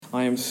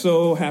I am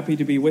so happy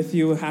to be with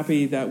you,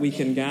 happy that we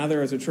can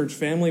gather as a church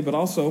family, but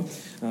also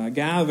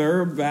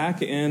gather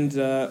back and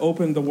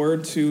open the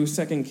Word to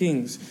 2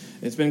 Kings.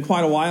 It's been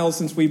quite a while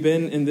since we've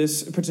been in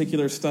this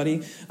particular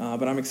study,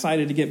 but I'm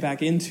excited to get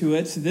back into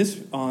it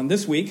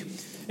this week.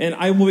 And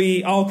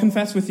I'll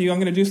confess with you, I'm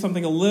going to do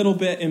something a little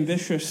bit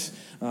ambitious,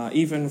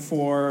 even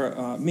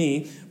for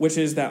me, which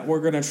is that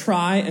we're going to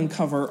try and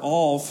cover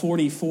all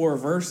 44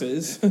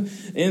 verses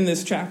in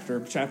this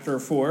chapter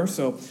 4.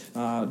 So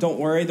don't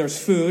worry,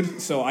 there's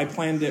food. So I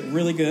planned it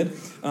really good,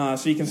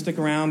 so you can stick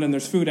around, and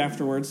there's food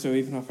afterwards. So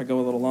even if I go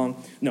a little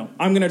long, no,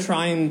 we're going to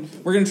try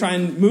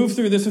and move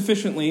through this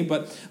efficiently.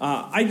 But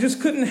I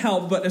just couldn't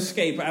help but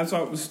escape as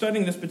I was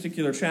studying this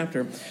particular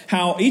chapter,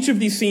 how each of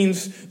these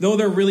scenes, though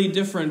they're really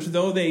different,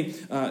 though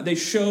they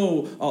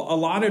show a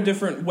lot of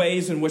different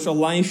ways in which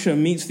Elisha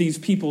meets these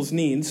people's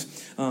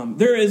needs,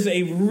 there is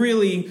a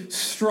really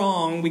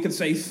strong, we could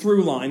say,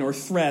 through line or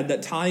thread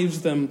that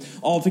ties them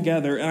all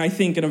together, and I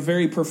think in a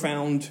very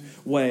profound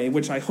way,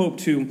 which I hope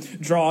to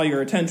draw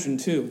your attention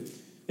to.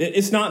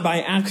 It's not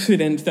by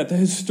accident that the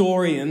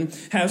historian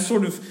has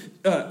sort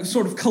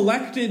of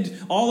collected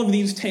all of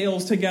these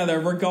tales together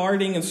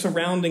regarding and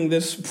surrounding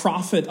this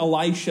prophet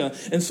Elisha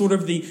and sort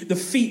of the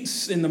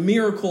feats and the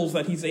miracles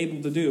that he's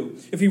able to do.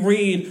 If you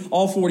read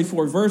all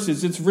 44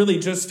 verses, it's really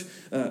just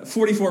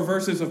 44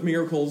 verses of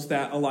miracles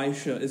that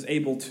Elisha is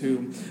able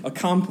to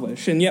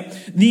accomplish. And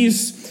yet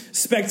these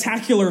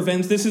spectacular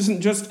events, this isn't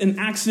just an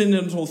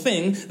accidental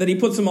thing that he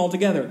puts them all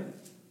together.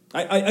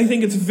 I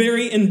think it's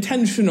very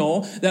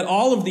intentional that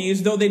all of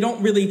these, though they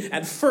don't really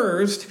at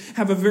first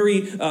have a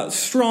very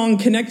strong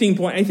connecting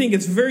point, I think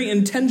it's very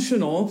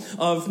intentional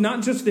of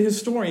not just the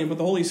historian, but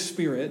the Holy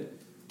Spirit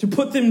to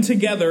put them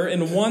together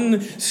in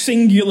one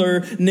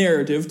singular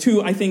narrative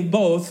to, I think,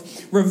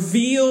 both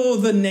reveal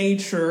the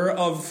nature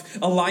of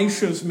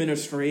Elisha's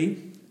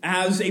ministry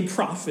as a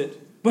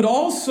prophet, but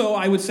also,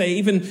 I would say,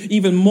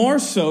 even more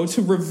so,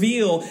 to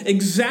reveal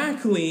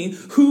exactly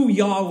who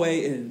Yahweh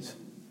is.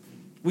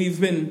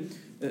 We've been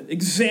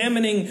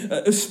examining,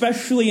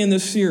 especially in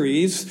this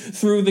series,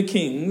 through the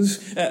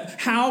Kings,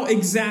 how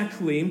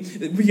exactly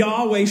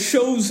Yahweh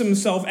shows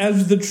himself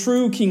as the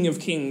true King of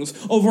Kings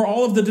over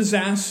all of the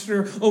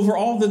disaster, over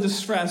all the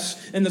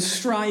distress and the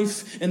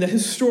strife and the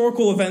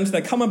historical events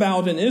that come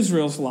about in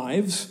Israel's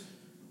lives.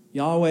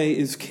 Yahweh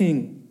is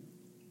King.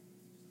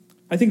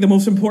 I think the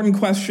most important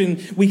question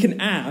we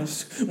can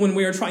ask when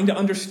we are trying to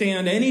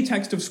understand any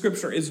text of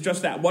Scripture is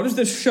just that. What does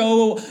this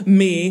show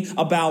me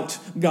about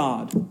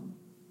God?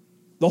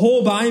 The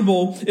whole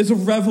Bible is a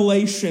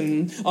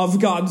revelation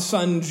of God's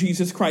Son,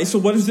 Jesus Christ. So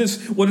what does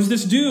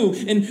this do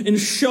in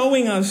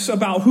showing us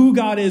about who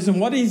God is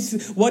and what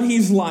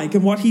he's like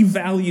and what he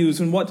values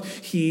and what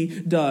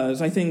he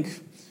does? I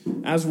think,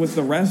 as with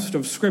the rest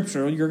of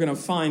Scripture, you're going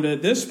to find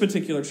that this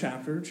particular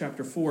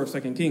chapter 4 of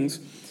 2 Kings,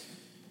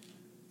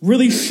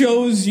 really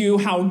shows you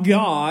how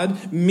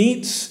God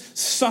meets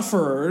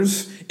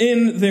sufferers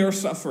in their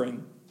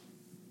suffering.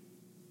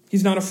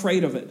 He's not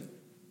afraid of it.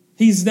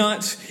 He's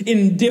not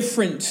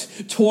indifferent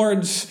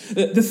towards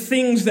the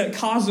things that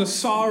cause us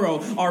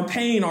sorrow, our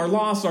pain, our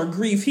loss, our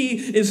grief. He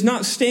is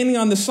not standing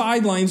on the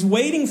sidelines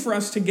waiting for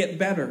us to get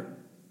better.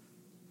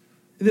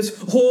 This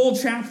whole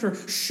chapter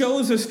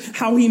shows us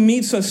how he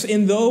meets us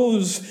in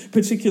those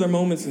particular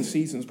moments and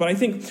seasons. But I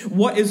think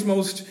what is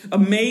most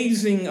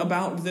amazing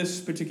about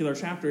this particular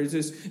chapter is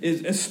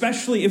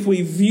especially if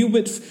we view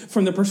it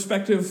from the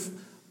perspective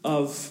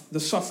of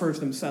the sufferers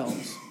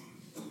themselves.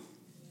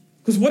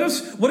 Because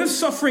what does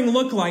suffering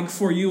look like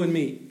for you and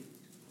me?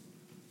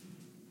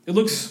 It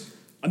looks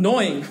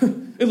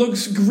annoying. It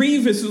looks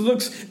grievous. It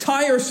looks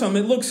tiresome.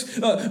 It looks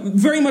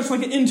very much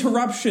like an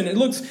interruption. It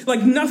looks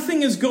like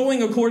nothing is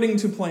going according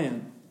to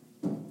plan.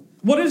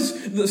 What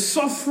does the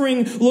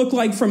suffering look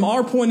like from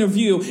our point of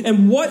view?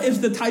 And what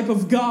is the type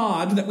of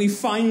God that we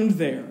find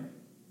there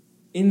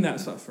in that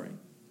suffering?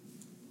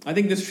 I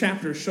think this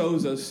chapter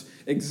shows us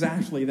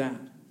exactly that.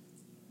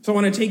 So I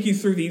want to take you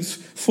through these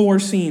 4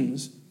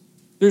 scenes.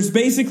 There's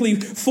basically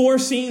 4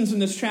 scenes in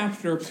this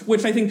chapter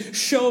which I think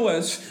show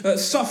us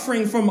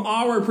suffering from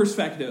our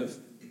perspective.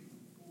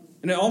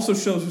 And it also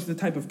shows us the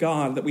type of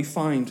God that we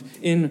find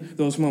in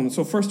those moments.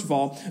 So first of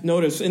all,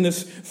 notice in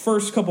this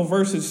first couple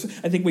verses,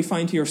 I think we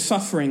find here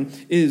suffering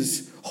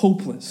is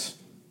hopeless.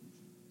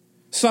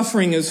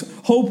 Suffering is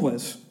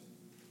hopeless.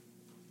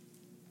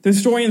 The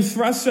historian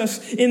thrusts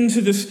us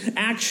into this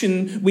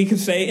action, we could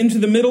say, into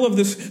the middle of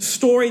this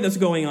story that's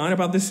going on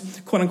about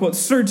this, quote-unquote,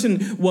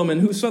 certain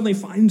woman who suddenly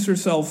finds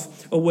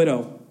herself a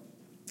widow.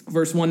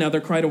 Verse 1, now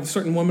there cried a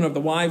certain woman of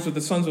the wives of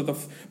the sons of the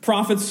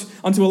prophets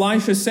unto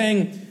Elisha,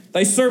 saying,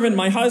 thy servant,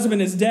 my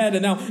husband, is dead,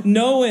 and thou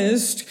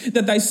knowest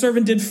that thy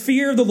servant did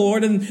fear the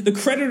Lord, and the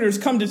creditors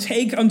come to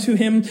take unto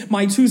him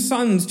my 2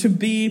 sons to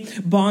be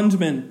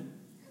bondmen.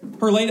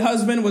 Her late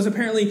husband was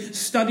apparently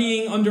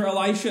studying under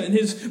Elisha in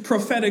his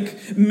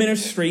prophetic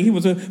ministry. He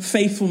was a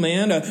faithful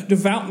man, a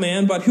devout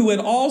man, but who had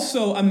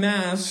also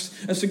amassed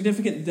a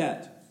significant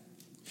debt,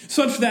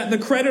 such that the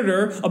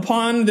creditor,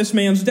 upon this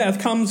man's death,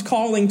 comes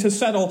calling to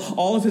settle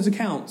all of his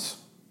accounts.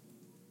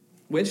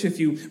 which, if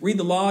you read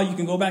the law, you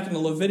can go back into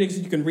Leviticus,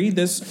 you can read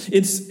this.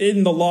 It's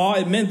in the law.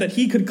 It meant that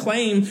he could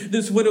claim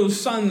this widow's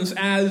sons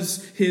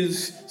as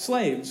his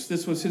slaves.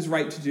 This was his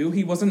right to do.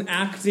 He wasn't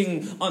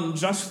acting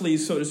unjustly,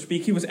 so to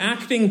speak. He was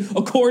acting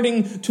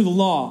according to the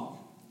law.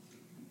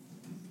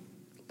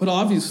 But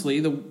obviously,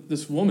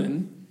 this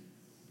woman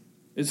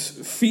is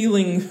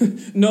feeling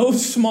no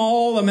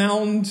small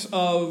amount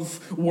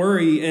of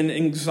worry and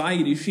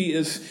anxiety. She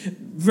is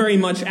very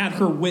much at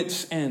her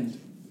wit's end.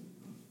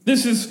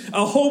 This is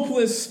a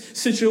hopeless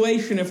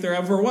situation if there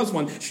ever was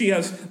one. She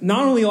has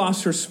not only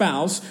lost her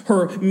spouse,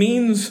 her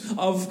means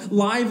of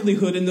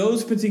livelihood in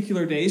those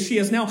particular days, she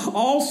is now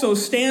also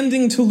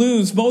standing to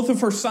lose both of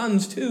her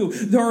sons too,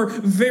 their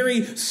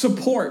very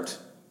support.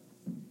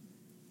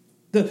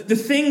 The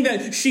thing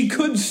that she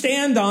could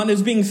stand on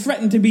is being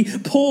threatened to be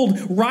pulled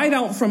right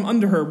out from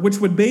under her, which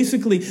would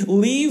basically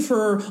leave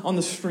her on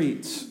the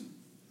streets.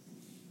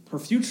 Her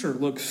future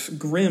looks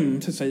grim,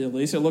 to say the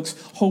least. It looks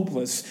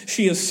hopeless.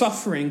 She is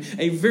suffering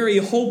a very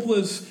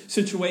hopeless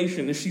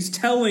situation. And she's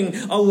telling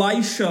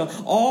Elisha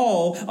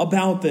all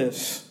about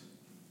this.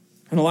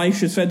 And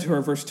Elisha said to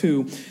her, verse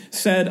 2,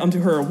 said unto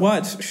her,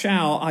 what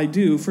shall I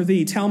do for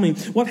thee? Tell me,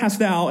 what hast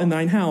thou in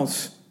thine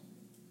house?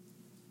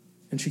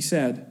 And she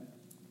said,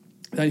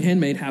 thine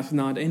handmaid hath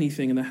not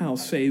anything in the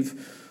house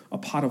save a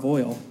pot of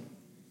oil.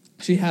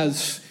 She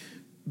has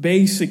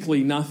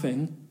basically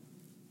nothing.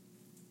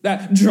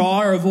 That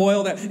jar of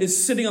oil that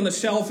is sitting on the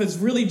shelf is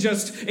really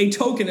just a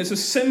token. It's a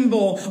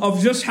symbol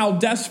of just how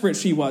desperate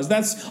she was.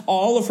 That's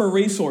all of her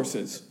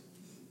resources.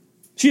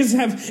 She doesn't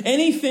have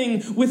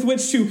anything with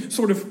which to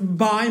sort of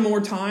buy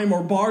more time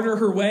or barter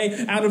her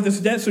way out of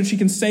this debt so she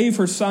can save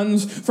her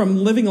sons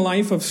from living a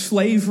life of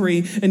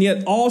slavery. And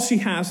yet all she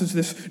has is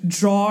this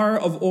jar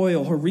of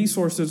oil. Her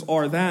resources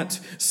are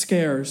that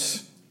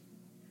scarce.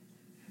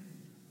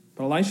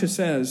 But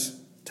Elisha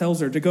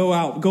tells her to go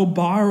out, go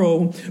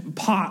borrow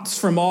pots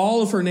from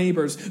all of her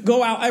neighbors.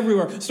 Go out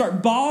everywhere.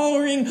 Start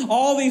borrowing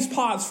all these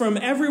pots from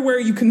everywhere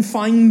you can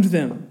find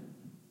them.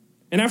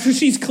 And after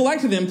she's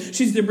collected them,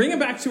 she's to bring it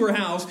back to her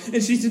house,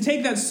 and she's to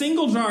take that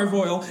single jar of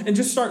oil and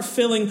just start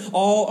filling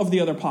all of the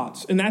other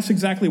pots. And that's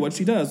exactly what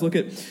she does.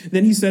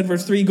 Then he said,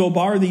 verse 3, go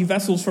borrow thee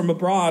vessels from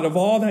abroad of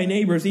all thy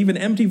neighbors, even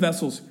empty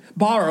vessels.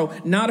 Borrow,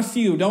 not a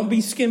few. Don't be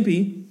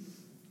skimpy.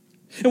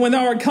 And when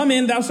thou art come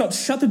in, thou shalt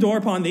shut the door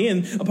upon thee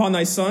and upon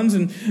thy sons,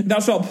 and thou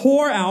shalt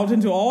pour out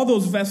into all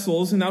those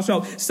vessels, and thou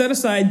shalt set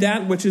aside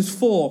that which is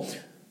full.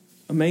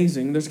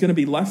 Amazing. There's going to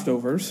be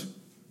leftovers,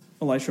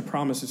 Elisha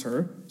promises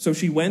her. So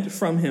she went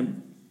from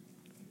him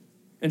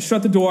and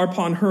shut the door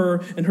upon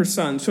her and her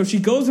sons. So she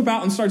goes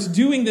about and starts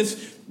doing this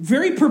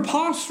very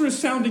preposterous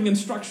sounding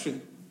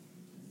instruction.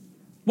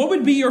 What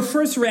would be your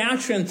first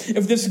reaction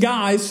if this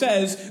guy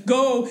says,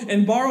 go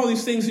and borrow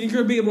these things and you're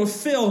going to be able to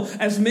fill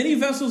as many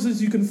vessels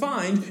as you can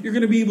find, you're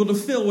going to be able to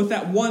fill with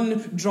that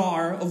one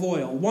jar of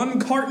oil. One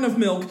carton of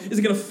milk is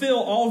going to fill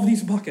all of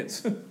these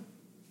buckets.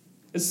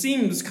 It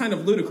seems kind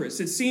of ludicrous.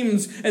 It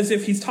seems as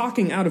if he's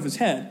talking out of his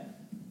head.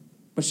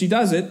 But she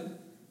does it.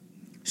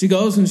 She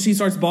goes and she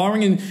starts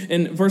borrowing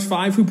in verse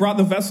 5, who brought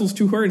the vessels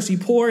to her, and she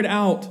poured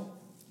out.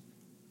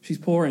 She's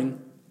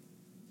pouring.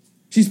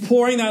 She's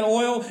pouring that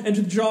oil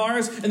into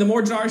jars, and the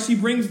more jars she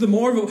brings, the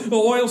more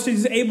oil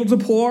she's able to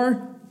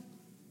pour,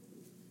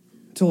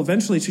 until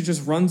eventually she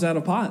just runs out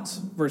of pots.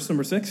 Verse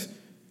number 6.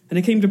 And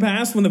it came to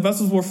pass, when the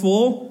vessels were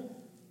full,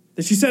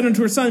 that she said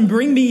unto her son,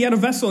 bring me yet a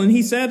vessel. And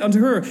he said unto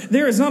her,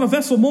 there is not a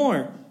vessel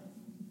more.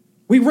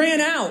 We ran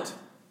out.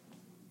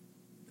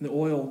 And the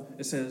oil,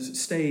 it says,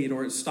 stayed,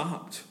 or it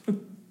stopped.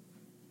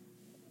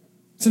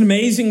 It's an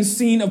amazing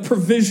scene of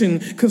provision,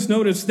 because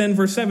notice then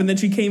verse 7, then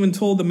she came and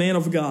told the man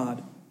of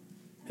God.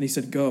 And he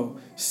said, go,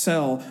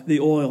 sell the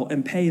oil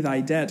and pay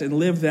thy debt, and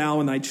live thou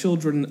and thy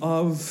children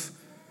of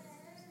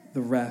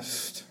the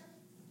rest.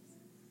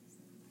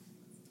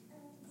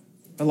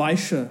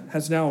 Elisha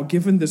has now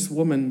given this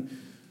woman,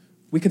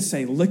 we could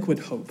say, liquid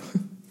hope.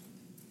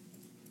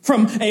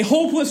 From a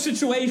hopeless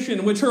situation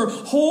in which her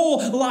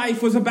whole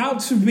life was about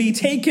to be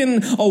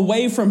taken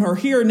away from her,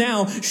 here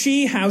now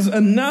she has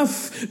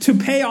enough to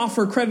pay off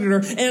her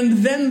creditor and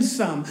then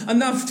some,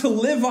 enough to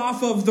live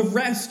off of the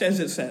rest,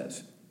 as it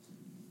says.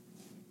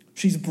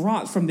 She's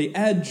brought from the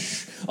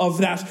edge of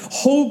that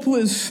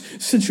hopeless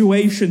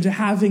situation to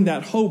having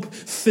that hope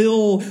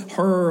fill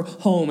her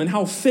home. And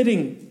how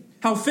fitting,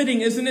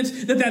 isn't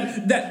it,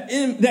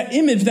 that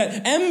image,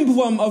 that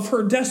emblem of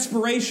her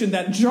desperation,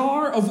 that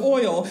jar of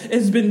oil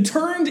has been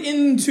turned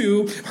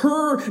into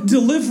her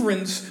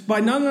deliverance by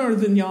none other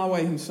than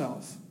Yahweh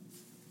himself.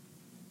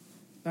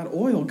 That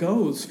oil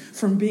goes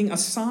from being a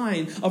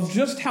sign of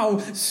just how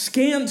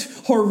scant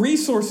her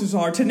resources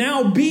are to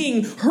now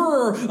being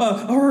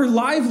her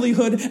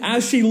livelihood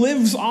as she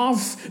lives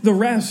off the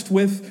rest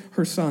with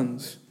her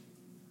sons.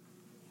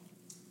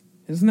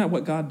 Isn't that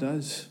what God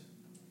does?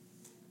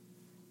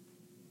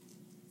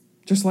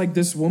 Just like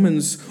this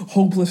woman's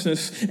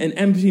hopelessness and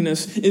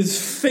emptiness is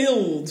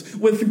filled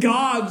with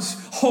God's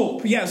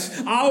hope.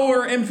 Yes,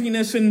 our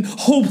emptiness and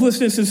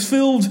hopelessness is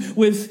filled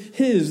with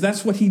his.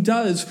 That's what he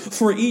does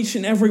for each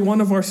and every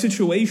one of our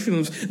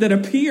situations that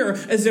appear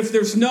as if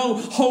there's no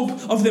hope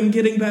of them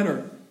getting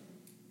better.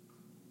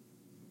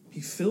 He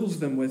fills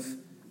them with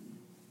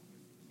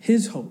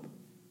his hope.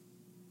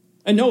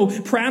 And no,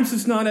 perhaps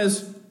it's not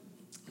as,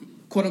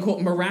 quote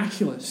unquote,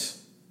 miraculous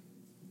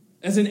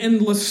as an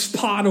endless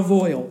pot of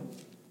oil.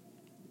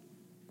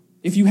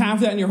 If you have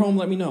that in your home,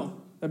 let me know.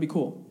 That'd be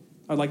cool.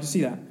 I'd like to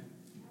see that.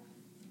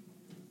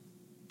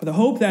 But the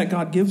hope that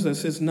God gives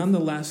us is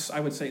nonetheless,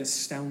 I would say,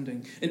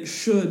 astounding. It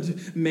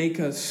should make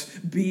us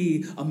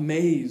be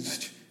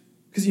amazed.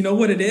 Because you know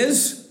what it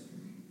is?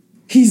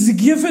 He's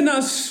given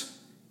us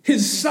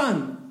his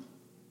Son.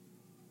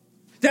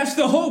 That's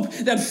the hope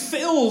that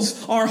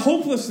fills our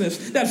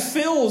hopelessness, that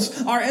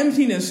fills our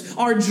emptiness,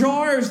 our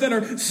jars that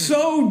are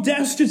so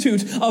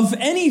destitute of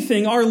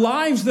anything, our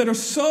lives that are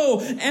so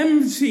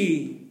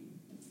empty.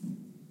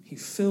 He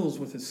fills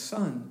with his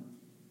Son.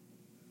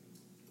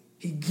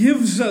 He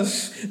gives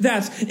us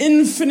that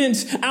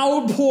infinite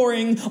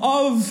outpouring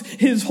of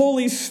his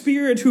Holy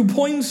Spirit who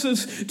points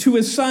us to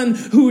his Son,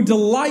 who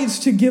delights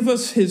to give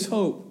us his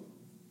hope.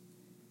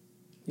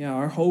 Yeah,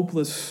 our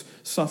hopeless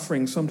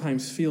suffering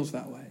sometimes feels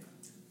that way.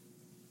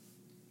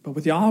 But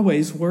with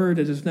Yahweh's word,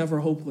 it is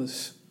never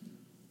hopeless.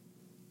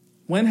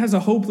 When has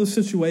a hopeless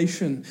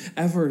situation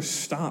ever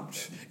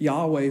stopped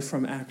Yahweh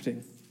from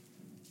acting?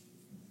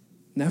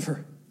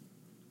 Never.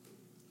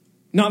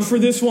 Not for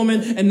this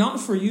woman, and not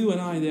for you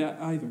and I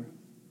either.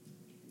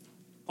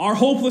 Our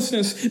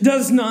hopelessness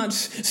does not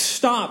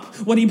stop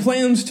what he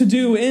plans to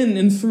do in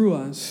and through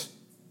us.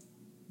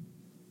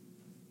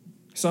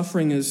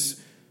 Suffering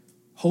is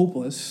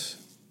hopeless.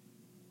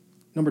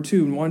 Number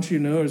 2, I want you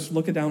to notice,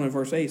 look it down in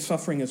verse 8,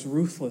 suffering is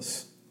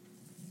ruthless.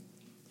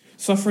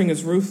 Suffering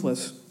is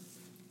ruthless.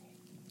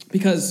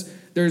 Because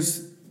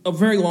there's a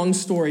very long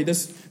story.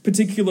 This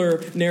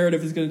particular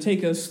narrative is going to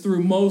take us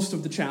through most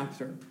of the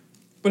chapter.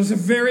 But it's a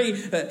very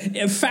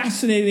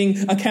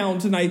fascinating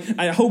account, and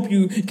I hope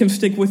you can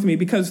stick with me,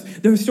 because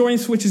the historian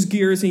switches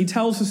gears and he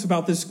tells us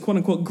about this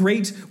quote-unquote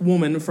great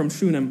woman from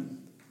Shunem.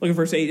 Look at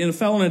verse 8. And it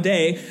fell on a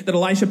day that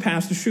Elisha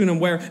passed to Shunem,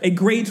 where a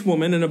great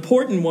woman, an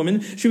important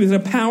woman, she was a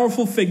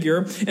powerful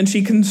figure, and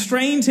she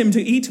constrained him to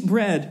eat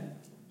bread.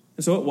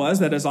 And so it was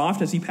that as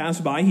oft as he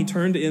passed by, he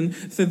turned in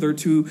thither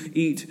to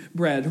eat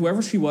bread.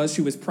 Whoever she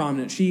was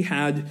prominent. She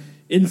had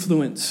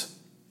influence.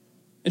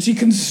 And she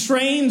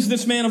constrains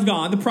this man of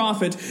God, the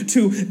prophet,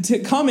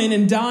 to come in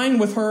and dine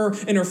with her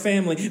and her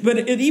family. But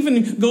it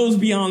even goes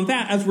beyond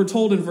that, as we're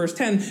told in verse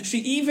 10. She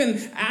even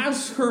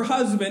asks her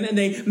husband, and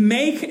they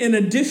make an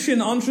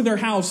addition onto their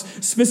house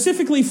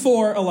specifically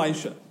for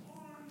Elisha.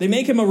 They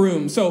make him a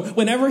room. So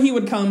whenever he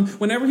would come,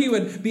 whenever he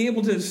would be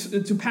able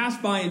to pass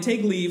by and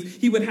take leave,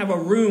 he would have a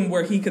room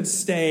where he could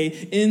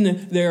stay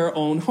in their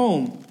own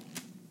home.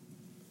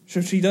 So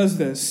she does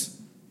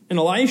this. And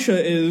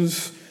Elisha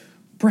is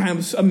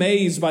perhaps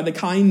amazed by the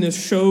kindness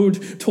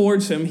showed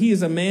towards him. He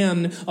is a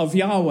man of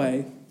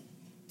Yahweh,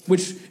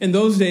 which in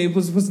those days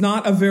was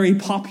not a very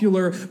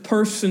popular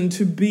person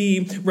to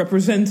be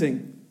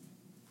representing.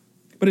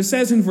 But it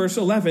says in verse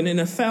 11, and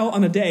it fell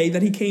on a day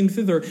that he came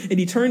thither, and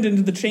he turned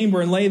into the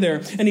chamber and lay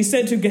there. And he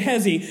said to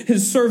Gehazi,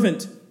 his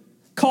servant,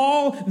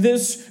 call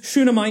this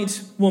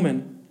Shunammite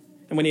woman.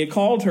 And when he had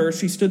called her,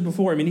 she stood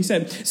before him. And he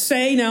said,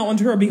 say now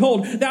unto her,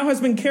 behold, thou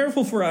hast been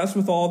careful for us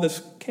with all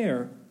this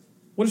care.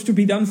 What is to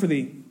be done for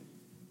thee?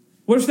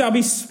 Wouldst thou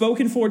be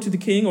spoken for to the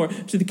king or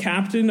to the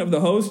captain of the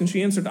host? And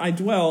she answered, I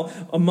dwell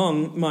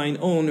among mine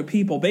own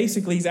people.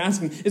 Basically, he's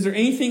asking, is there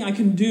anything I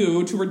can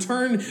do to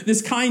return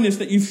this kindness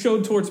that you've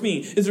showed towards me?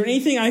 Is there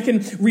anything I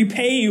can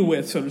repay you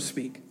with, so to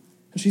speak?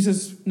 And she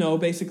says, no,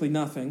 basically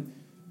nothing.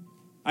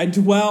 I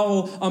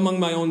dwell among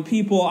my own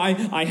people.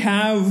 I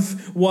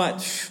have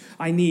what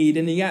I need.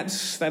 And yet,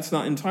 that's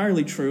not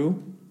entirely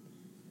true.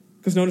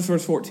 Because notice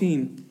verse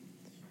 14.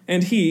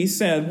 And he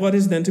said, what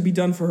is then to be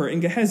done for her?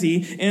 And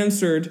Gehazi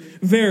answered,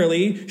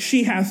 verily,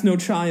 she hath no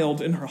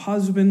child, and her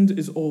husband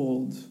is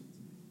old.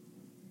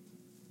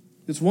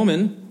 This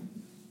woman,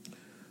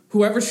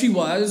 whoever she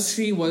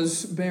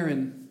was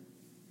barren.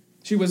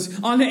 She was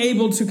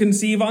unable to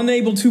conceive,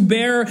 unable to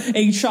bear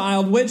a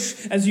child,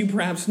 which, as you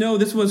perhaps know,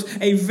 this was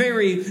a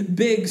very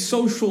big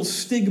social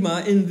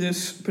stigma in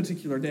this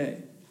particular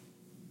day.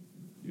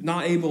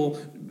 Not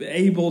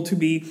able to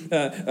be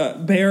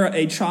bear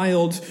a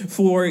child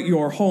for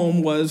your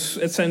home was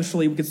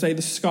essentially, we could say,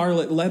 the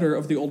scarlet letter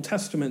of the Old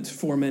Testament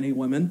for many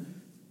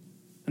women.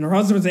 And her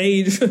husband's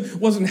age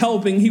wasn't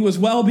helping. He was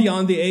well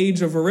beyond the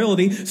age of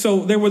virility.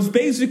 So there was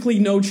basically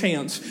no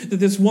chance that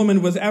this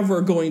woman was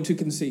ever going to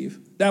conceive.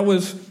 That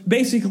was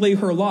basically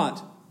her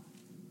lot.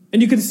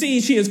 And you can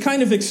see she has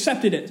kind of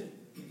accepted it.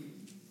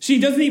 She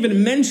doesn't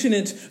even mention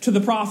it to the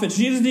prophet.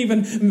 She doesn't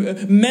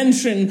even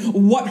mention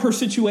what her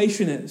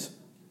situation is.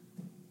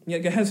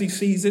 Yet Gehazi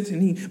sees it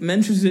and he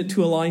mentions it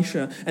to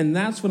Elisha. And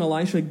that's when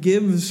Elisha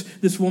gives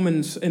this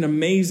woman an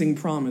amazing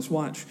promise.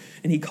 Watch.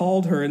 And he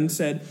called her and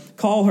said,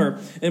 call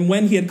her. And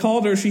when he had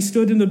called her, she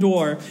stood in the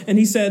door. And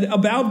he said,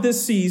 about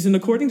this season,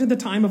 according to the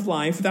time of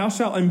life, thou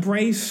shalt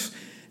embrace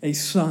a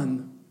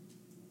son.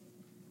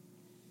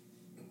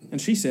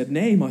 And she said,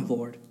 nay, my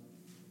lord.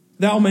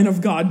 Thou man of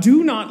God,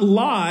 do not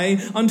lie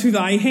unto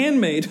thy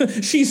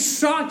handmaid. She's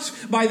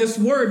shocked by this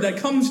word that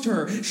comes to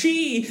her.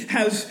 She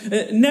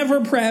has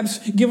never perhaps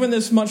given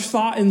this much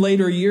thought in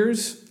later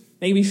years.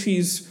 Maybe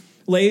she's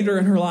later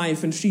in her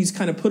life and she's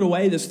kind of put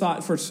away this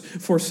thought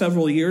for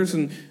several years.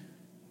 And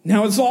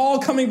now it's all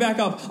coming back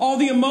up. All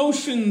the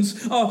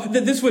emotions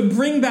that this would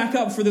bring back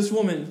up for this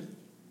woman.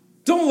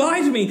 Don't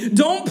lie to me.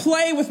 Don't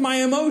play with my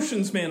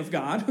emotions, man of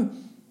God.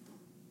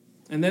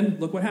 And then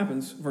look what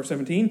happens. Verse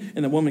 17,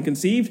 and the woman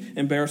conceived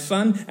and bare a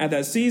son at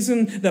that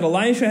season that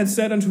Elisha had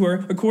said unto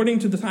her, according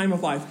to the time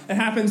of life. It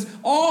happens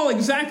all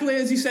exactly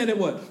as he said it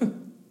would.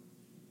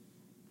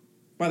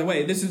 By the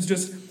way, this is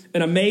just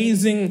an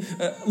amazing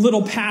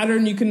little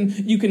pattern you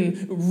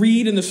can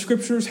read in the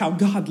scriptures, how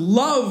God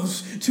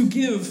loves to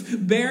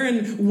give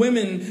barren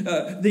women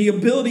the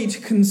ability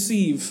to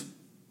conceive.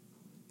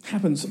 It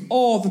happens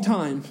all the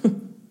time.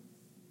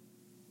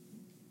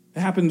 It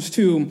happens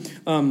to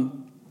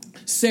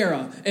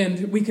Sarah,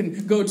 and we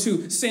can go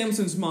to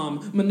Samson's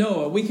mom,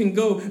 Manoah. We can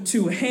go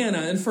to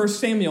Hannah in 1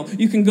 Samuel.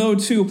 You can go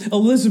to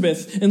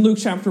Elizabeth in Luke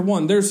chapter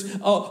 1. There's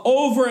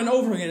over and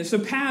over again. It's a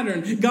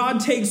pattern. God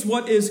takes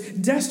what is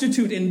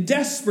destitute and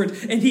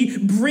desperate, and he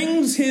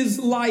brings his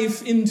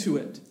life into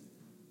it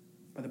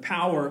by the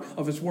power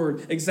of his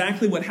word.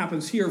 Exactly what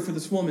happens here for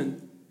this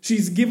woman.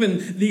 She's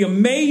given the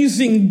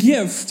amazing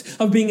gift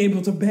of being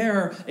able to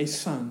bear a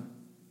son.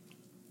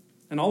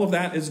 And all of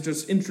that is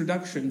just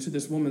introduction to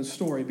this woman's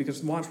story,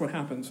 because watch what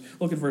happens.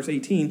 Look at verse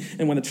 18.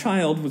 And when the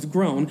child was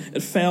grown,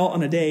 it fell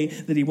on a day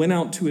that he went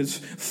out to his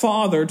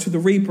father to the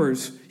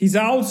reapers. He's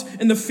out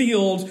in the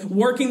field,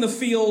 working the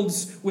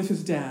fields with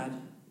his dad.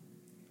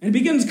 And he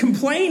begins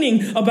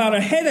complaining about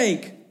a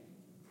headache.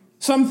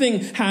 Something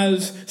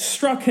has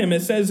struck him.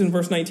 It says in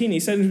verse 19, he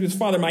said to his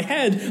father, my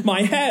head,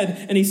 my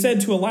head. And he said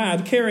to a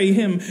lad, carry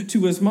him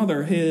to his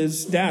mother.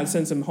 His dad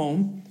sends him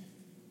home.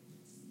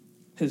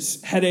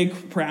 His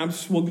headache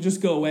perhaps will just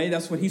go away.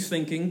 That's what he's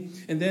thinking.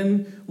 And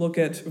then look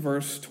at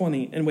verse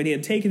 20. And when he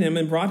had taken him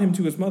and brought him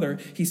to his mother,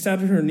 he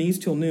sat at her knees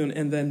till noon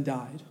and then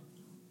died.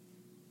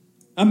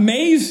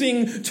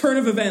 Amazing turn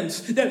of events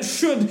that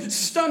should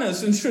stun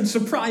us and should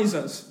surprise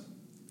us.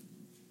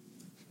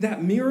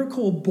 That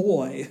miracle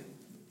boy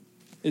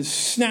is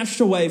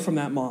snatched away from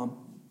that mom.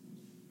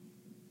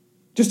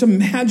 Just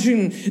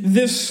imagine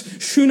this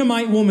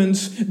Shunammite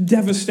woman's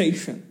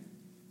devastation.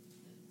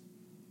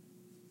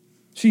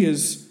 She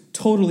is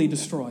totally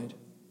destroyed.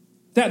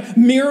 That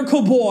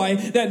miracle boy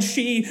that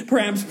she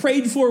perhaps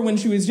prayed for when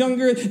she was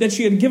younger, that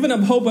she had given up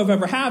hope of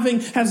ever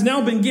having, has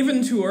now been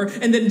given to her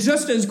and then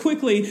just as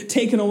quickly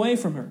taken away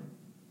from her.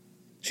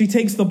 She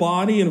takes the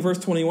body, in verse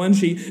 21,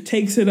 she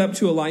takes it up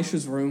to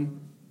Elisha's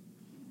room,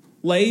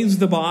 lays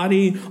the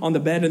body on the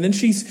bed, and then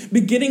she's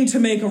beginning to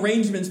make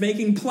arrangements,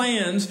 making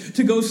plans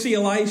to go see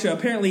Elisha.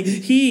 Apparently,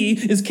 he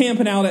is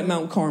camping out at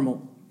Mount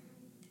Carmel.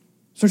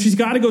 So she's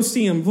got to go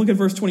see him. Look at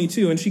verse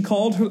 22. And she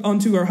called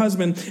unto her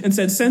husband and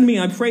said, send me,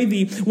 I pray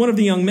thee, one of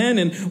the young men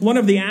and one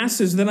of the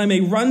asses, that I may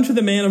run to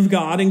the man of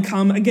God and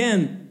come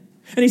again.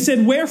 And he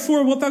said,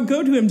 wherefore wilt thou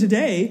go to him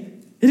today?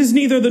 It is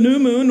neither the new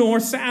moon nor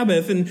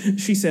Sabbath. And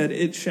she said,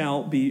 it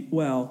shall be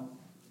well.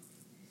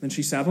 Then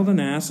she saddled an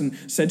ass and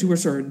said to her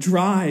servant,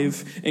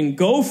 drive and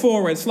go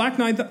forward. Slack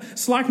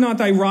not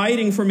thy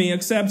riding for me,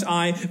 except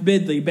I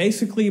bid thee.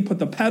 Basically, put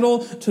the pedal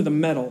to the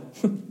metal.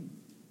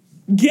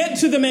 Get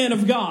to the man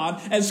of God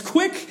as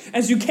quick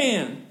as you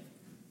can.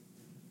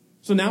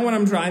 So now when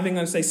I'm driving,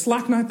 I say,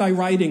 slack not thy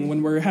riding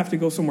when we have to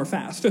go somewhere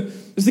fast.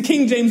 It's the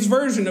King James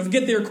Version of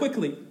get there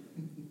quickly.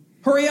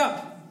 Hurry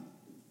up.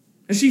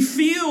 And she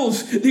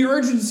feels the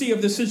urgency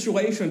of the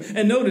situation.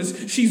 And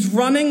notice, she's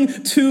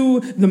running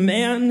to the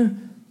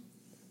man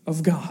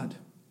of God.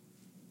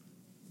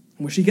 And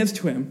when she gets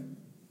to him,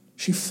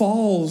 she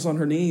falls on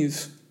her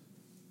knees.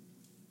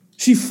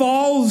 She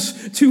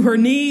falls to her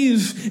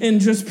knees in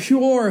just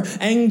pure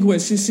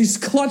anguish. She's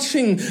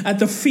clutching at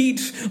the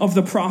feet of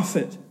the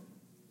prophet.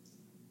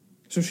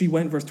 So she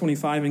went, verse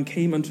 25, and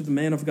came unto the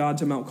man of God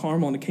to Mount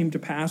Carmel. And it came to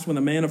pass, when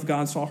the man of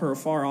God saw her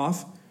afar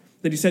off,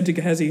 that he said to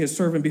Gehazi his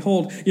servant,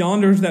 behold,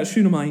 yonder is that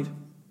Shunammite.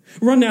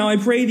 Run now, I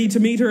pray thee, to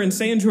meet her, and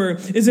say unto her,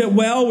 is it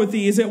well with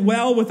thee? Is it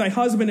well with thy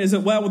husband? Is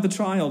it well with the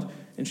child?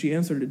 And she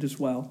answered, it is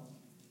well.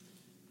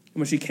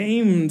 And when she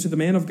came to the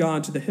man of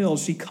God to the hill,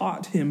 she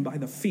caught him by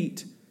the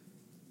feet.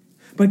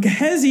 But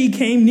Gehazi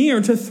came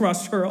near to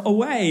thrust her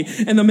away.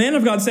 And the man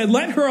of God said,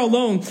 let her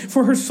alone,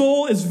 for her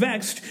soul is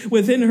vexed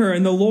within her,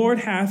 and the Lord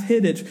hath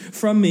hid it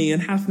from me,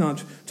 and hath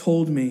not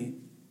told me.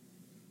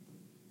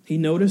 He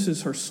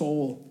notices her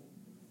soul.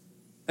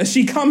 As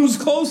she comes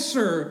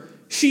closer,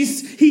 he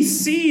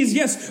sees,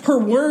 yes, her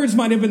words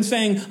might have been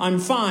saying, I'm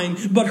fine,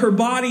 but her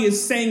body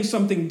is saying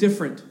something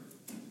different.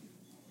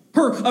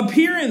 Her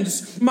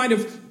appearance might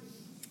have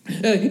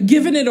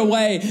given it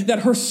away that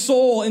her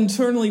soul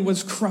internally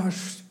was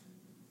crushed.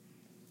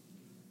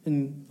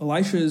 And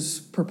Elisha is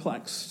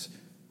perplexed.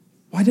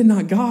 Why did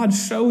not God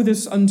show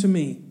this unto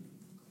me?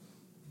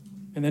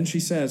 And then she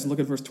says, look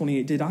at verse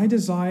 28, did I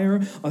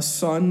desire a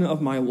son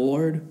of my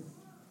Lord?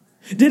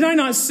 Did I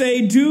not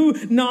say, do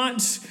not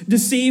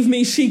deceive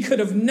me? She could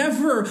have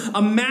never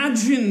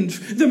imagined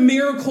the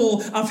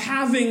miracle of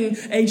having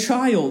a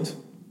child.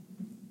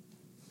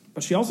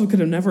 But she also could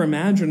have never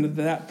imagined that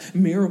that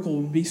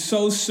miracle would be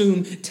so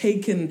soon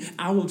taken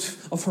out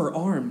of her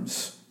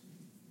arms.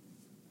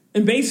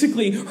 And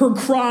basically, her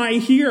cry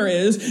here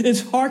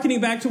is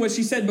hearkening back to what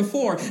she said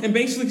before. And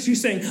basically,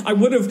 she's saying, I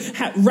would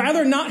have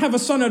rather not have a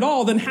son at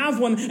all than have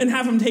one and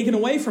have him taken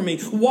away from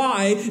me.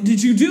 Why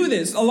did you do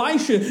this?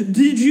 Elisha,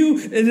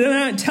 did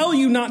I tell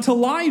you not to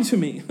lie to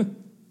me?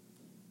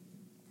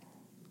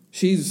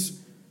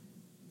 She's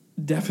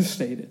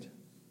devastated.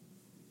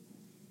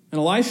 And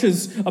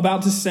Elisha's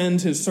about to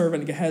send his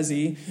servant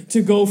Gehazi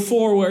to go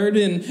forward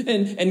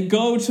and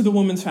go to the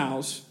woman's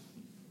house.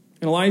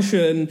 And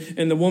Elisha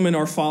and the woman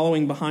are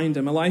following behind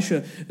him.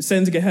 Elisha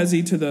sends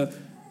Gehazi to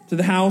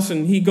the house,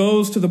 and he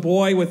goes to the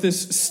boy with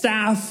this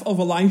staff of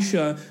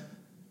Elisha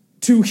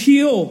to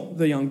heal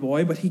the young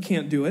boy, but he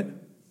can't do it.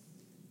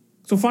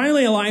 So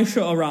finally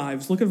Elisha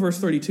arrives. Look at verse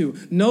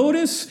 32.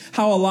 Notice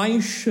how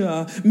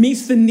Elisha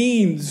meets the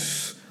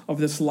needs of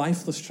this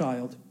lifeless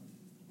child.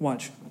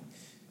 Watch.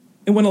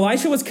 And when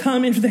Elisha was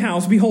come into the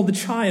house, behold, the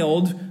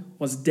child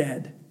was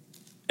dead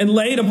and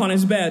laid upon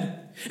his bed.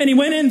 And he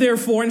went in,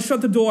 therefore, and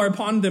shut the door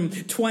upon them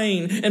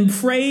twain, and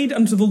prayed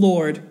unto the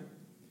Lord.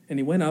 And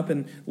he went up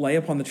and lay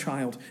upon the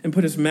child, and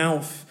put his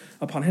mouth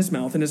upon his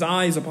mouth, and his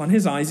eyes upon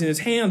his eyes, and his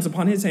hands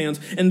upon his hands,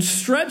 and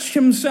stretched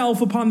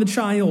himself upon the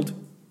child.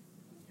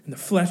 And the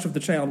flesh of the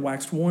child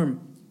waxed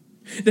warm.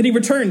 Then he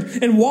returned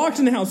and walked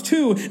in the house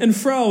to and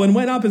fro, and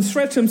went up and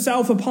stretched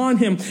himself upon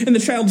him. And the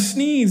child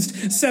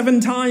sneezed 7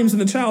 times,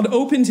 and the child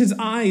opened his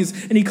eyes,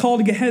 and he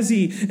called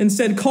Gehazi and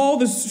said, call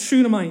the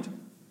Shunammite.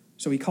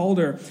 So he called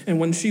her, and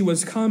when she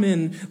was come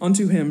in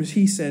unto him,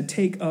 he said,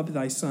 take up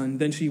thy son.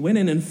 Then she went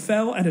in and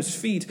fell at his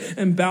feet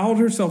and bowed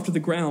herself to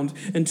the ground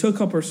and took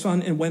up her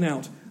son and went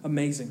out.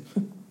 Amazing.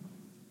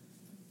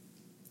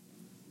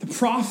 The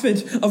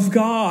prophet of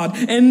God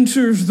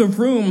enters the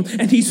room,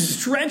 and he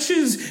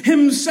stretches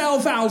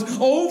himself out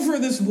over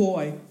this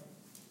boy.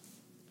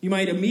 You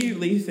might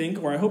immediately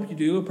think, or I hope you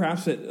do,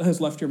 perhaps it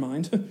has left your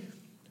mind.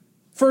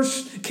 1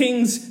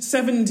 Kings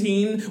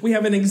 17, we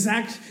have an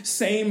exact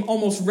same,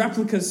 almost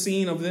replica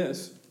scene of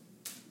this,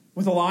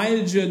 with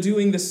Elijah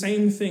doing the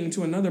same thing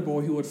to another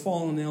boy who had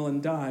fallen ill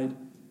and died,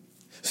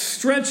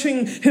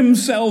 stretching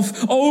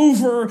himself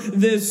over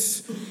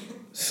this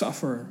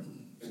sufferer.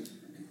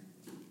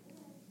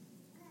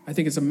 I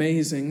think it's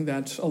amazing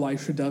that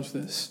Elisha does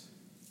this,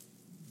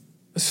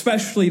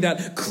 especially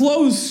that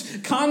close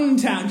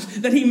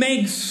contact that he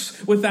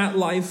makes with that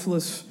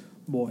lifeless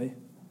boy.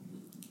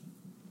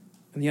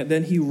 And yet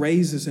then he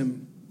raises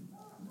him.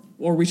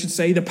 Or we should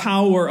say the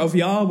power of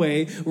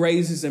Yahweh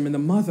raises him. And the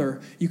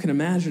mother, you can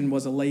imagine,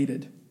 was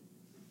elated.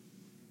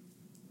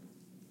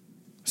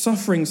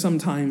 Suffering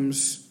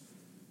sometimes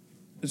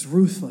is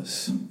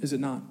ruthless, is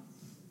it not?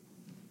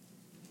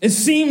 It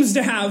seems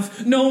to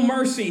have no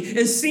mercy.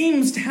 It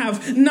seems to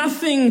have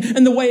nothing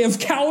in the way of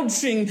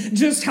couching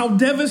just how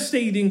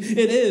devastating it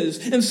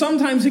is. And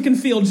sometimes it can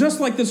feel just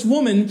like this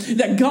woman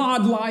that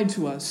God lied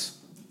to us.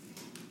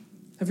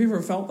 Have you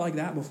ever felt like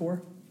that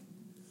before?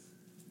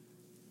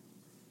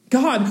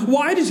 God,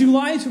 why did you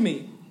lie to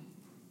me?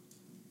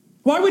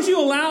 Why would you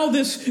allow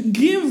this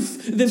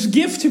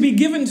gift to be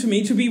given to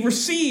me, to be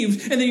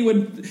received, and then you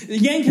would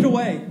yank it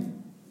away?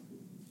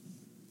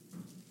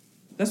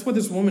 That's what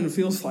this woman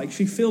feels like.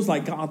 She feels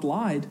like God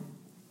lied.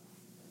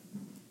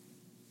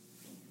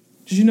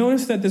 Did you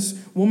notice that this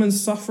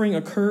woman's suffering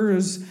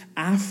occurs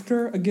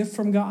after a gift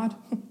from God?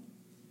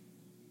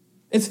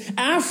 It's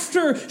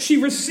after she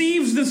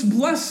receives this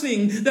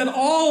blessing that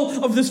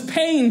all of this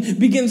pain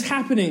begins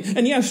happening.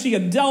 And yes, she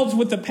had dealt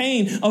with the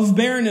pain of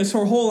barrenness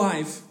her whole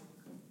life.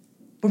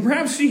 But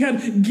perhaps she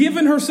had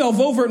given herself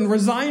over and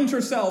resigned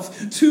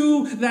herself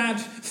to that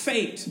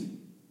fate.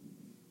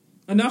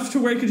 Enough to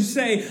where it could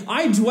say,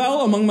 I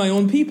dwell among my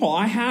own people.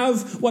 I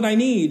have what I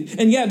need.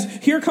 And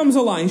yet, here comes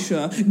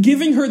Elisha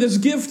giving her this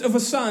gift of a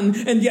son.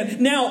 And yet,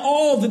 now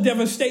all the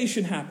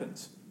devastation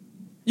happens.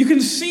 You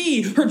can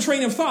see her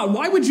train of thought.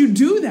 Why would you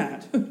do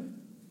that?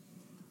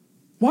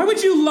 Why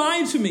would you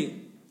lie to me?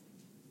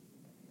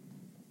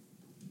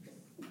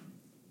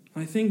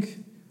 I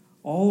think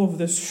all of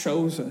this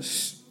shows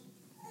us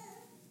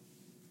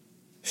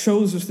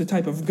the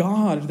type of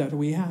God that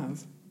we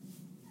have.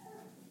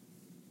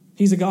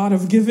 He's a God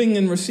of giving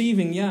and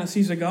receiving. Yes,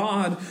 he's a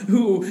God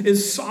who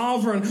is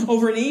sovereign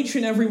over each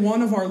and every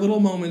one of our little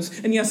moments.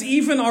 And yes,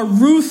 even our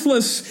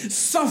ruthless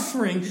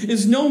suffering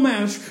is no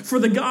match for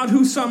the God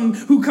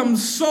who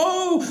comes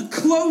so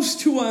close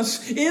to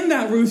us in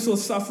that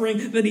ruthless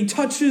suffering that he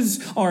touches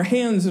our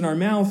hands and our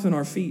mouth and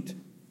our feet.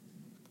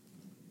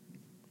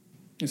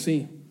 You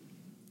see,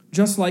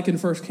 just like in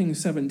 1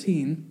 Kings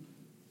 17,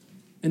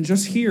 and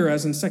just here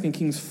as in 2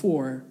 Kings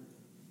 4,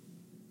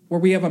 where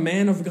we have a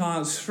man of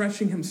God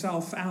stretching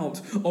himself out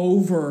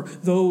over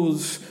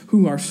those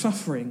who are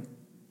suffering.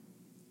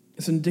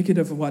 It's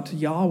indicative of what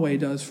Yahweh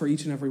does for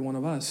each and every one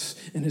of us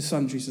in his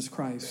Son, Jesus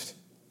Christ.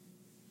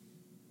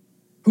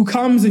 Who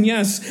comes and,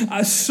 yes,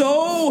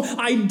 so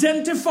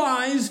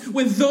identifies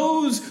with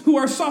those who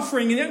are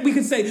suffering, and yet we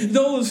could say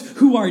those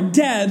who are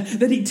dead,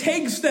 that he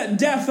takes that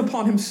death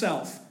upon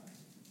himself.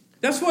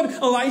 That's what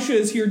Elisha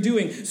is here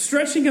doing.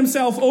 Stretching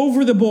himself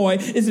over the boy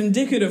is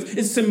indicative,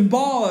 is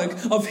symbolic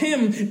of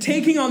him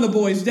taking on the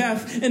boy's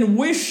death and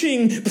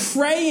wishing,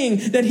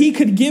 praying that he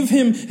could give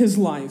him his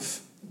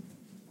life.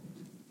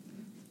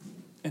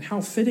 And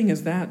how fitting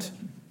is that?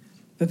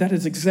 That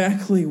is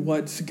exactly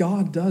what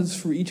God does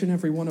for each and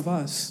every one of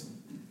us.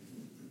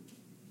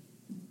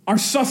 Our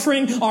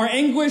suffering, our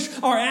anguish,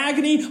 our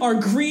agony, our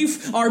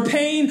grief, our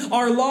pain,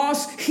 our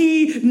loss,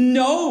 he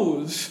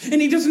knows.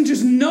 And he doesn't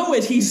just know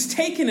it, he's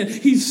taken it,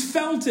 he's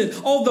felt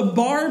it. All the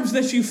barbs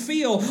that you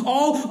feel,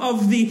 all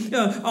of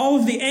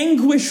the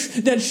anguish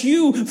that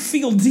you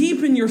feel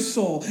deep in your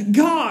soul,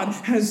 God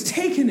has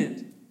taken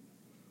it.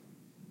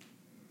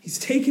 He's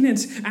taken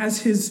it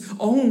as his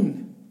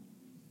own.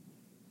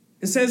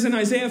 It says in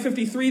Isaiah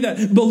 53,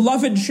 that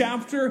beloved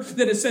chapter,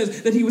 that it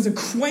says that he was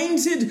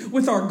acquainted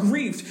with our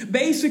grief.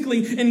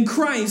 Basically, in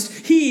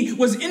Christ, he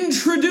was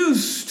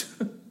introduced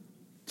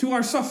to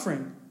our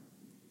suffering,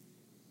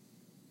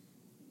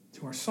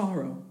 to our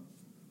sorrow,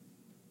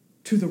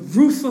 to the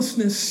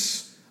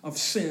ruthlessness of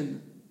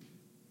sin.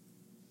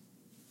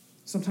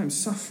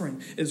 Sometimes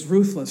suffering is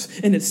ruthless,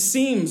 and it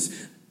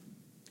seems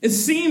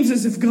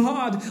as if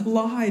God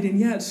lied, and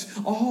yet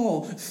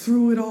all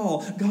through it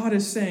all, God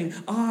is saying,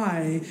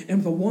 I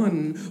am the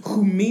one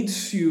who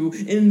meets you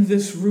in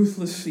this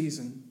ruthless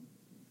season.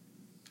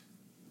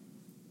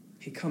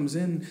 He comes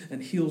in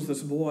and heals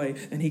this boy,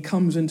 and he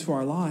comes into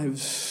our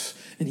lives,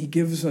 and he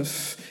gives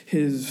us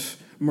his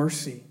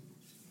mercy.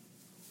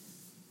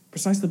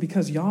 Precisely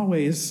because Yahweh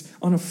is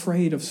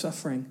unafraid of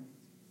suffering.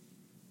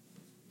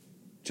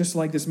 Just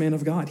like this man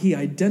of God, he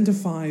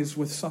identifies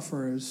with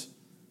sufferers.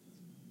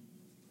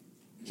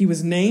 He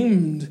was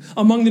named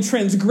among the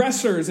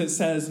transgressors, it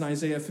says in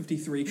Isaiah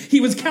 53.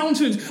 He was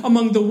counted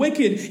among the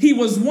wicked. He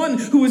was one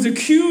who was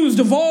accused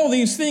of all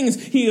these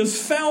things. He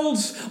has felt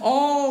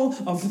all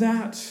of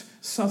that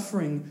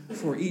suffering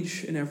for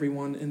each and every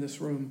one in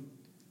this room.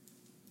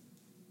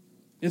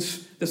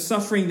 It's the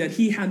suffering that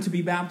he had to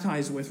be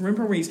baptized with.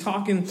 Remember when he's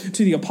talking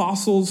to the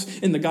apostles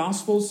in the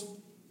Gospels?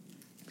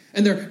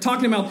 And they're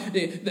talking about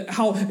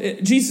how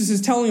Jesus is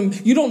telling them,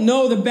 you don't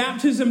know the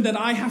baptism that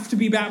I have to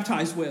be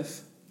baptized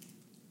with.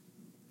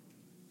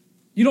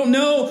 You don't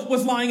know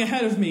what's lying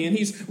ahead of me. And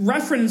he's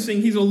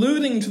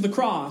alluding to the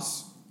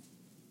cross.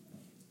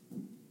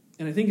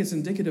 And I think it's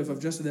indicative of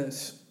just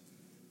this.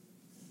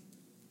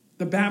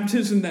 The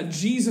baptism that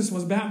Jesus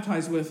was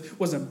baptized with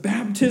was a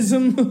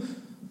baptism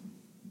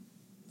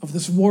of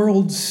this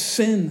world's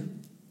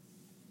sin.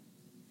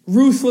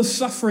 Ruthless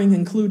suffering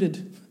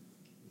included.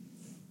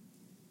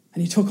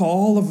 And he took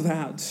all of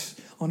that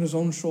on his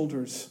own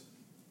shoulders.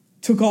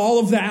 Took all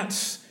of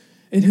that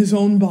in his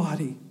own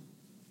body.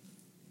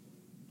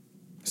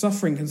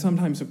 Suffering can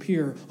sometimes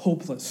appear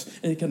hopeless,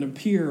 and it can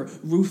appear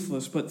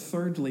ruthless, but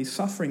thirdly,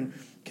 suffering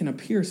can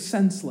appear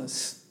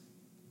senseless.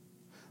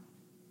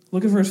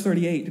 Look at verse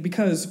 38,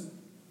 because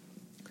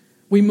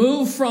we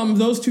move from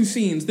those two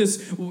scenes,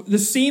 the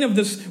scene of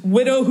this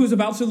widow who's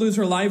about to lose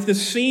her life, the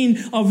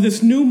scene of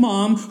this new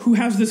mom who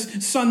has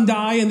this son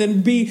die and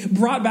then be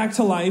brought back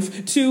to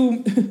life,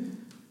 to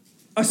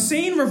a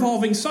scene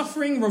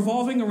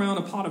revolving around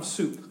a pot of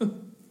soup.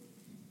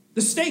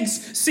 The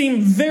stakes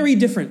seem very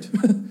different,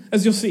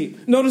 as you'll see.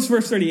 Notice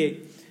verse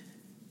 38.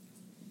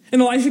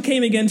 And Elisha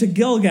came again to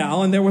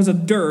Gilgal, and there was a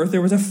dearth,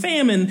 there was a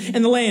famine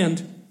in the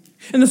land.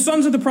 And the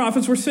sons of the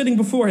prophets were sitting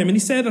before him, and he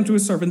said unto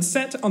his servant,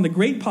 set on the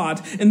great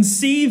pot, and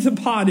seethe the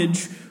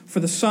pottage for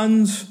the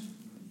sons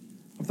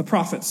of the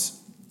prophets.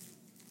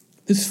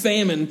 This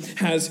famine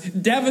has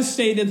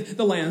devastated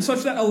the land,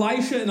 such that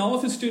Elisha and all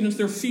of his students,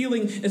 they're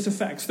feeling its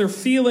effects. They're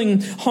feeling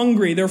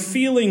hungry. They're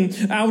feeling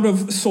out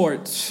of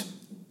sorts.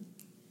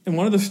 And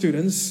one of the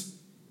students,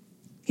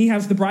 he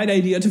has the bright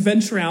idea to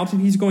venture out,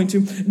 and he's going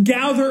to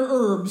gather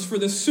herbs for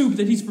the soup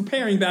that he's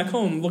preparing back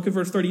home. Look at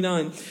verse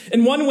 39.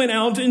 And one went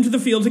out into the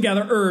field to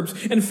gather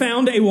herbs, and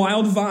found a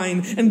wild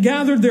vine, and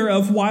gathered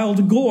thereof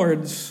wild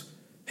gourds,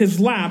 his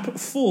lap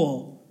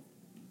full,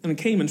 and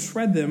came and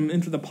shred them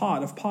into the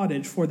pot of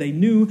pottage, for they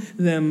knew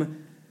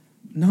them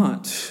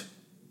not.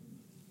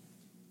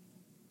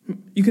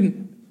 You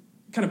can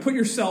kind of put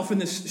yourself in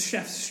this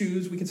chef's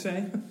shoes, we could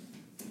say.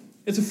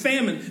 It's a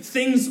famine.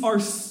 Things are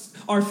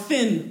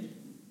thin.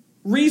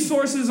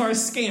 Resources are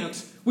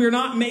scant. We're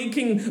not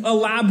making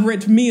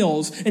elaborate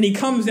meals. And he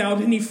comes out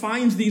and he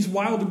finds these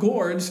wild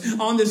gourds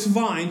on this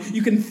vine.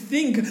 You can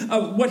think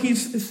of what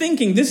he's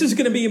thinking. This is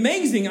going to be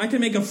amazing. I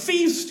can make a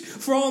feast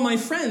for all my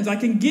friends. I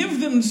can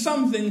give them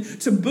something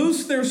to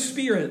boost their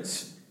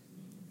spirits.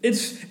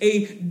 It's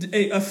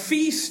a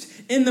feast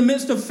in the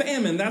midst of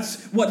famine.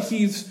 That's what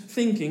he's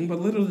thinking. But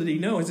little did he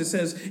know, as it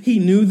says, he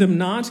knew them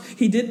not.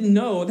 He didn't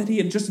know that he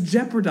had just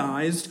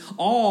jeopardized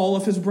all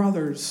of his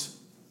brothers.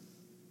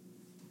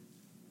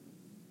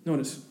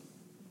 Notice,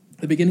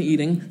 they begin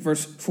eating,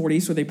 verse 40,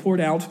 so they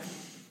poured out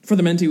for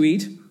the men to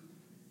eat.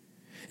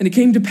 And it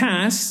came to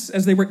pass,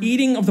 as they were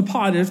eating of the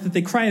pottage, that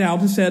they cried out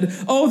and said,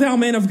 O thou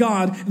man of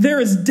God, there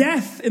is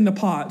death in the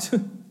pot.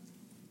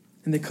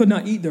 And they could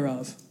not eat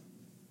thereof.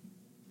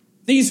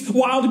 These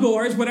wild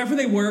gourds, whatever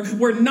they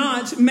were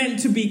not meant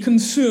to be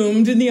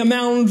consumed in the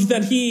amount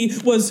that he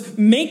was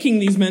making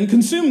these men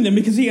consume them,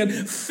 because he had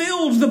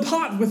filled the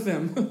pot with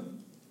them.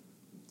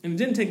 And it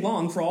didn't take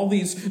long for all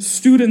these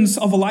students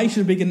of Elisha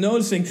to begin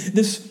noticing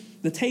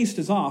the taste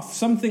is off.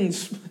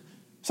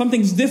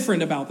 Something's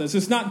different about this.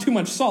 It's not too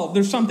much salt.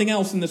 There's something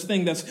else in this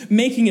thing that's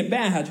making it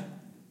bad.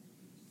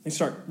 They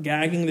start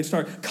gagging. They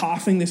start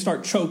coughing. They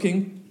start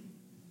choking.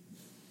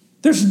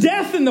 There's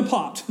death in the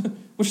pot,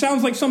 which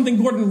sounds like something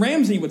Gordon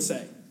Ramsay would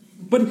say.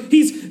 But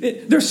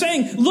they're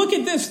saying, look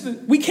at this.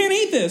 We can't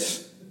eat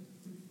this.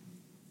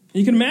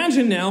 You can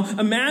imagine now.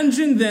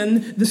 Imagine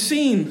then the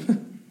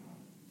scene.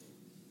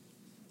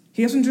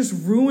 He hasn't just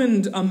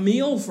ruined a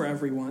meal for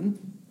everyone.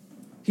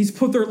 He's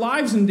put their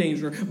lives in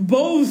danger.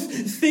 Both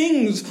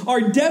things are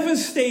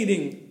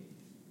devastating.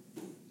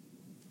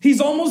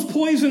 He's almost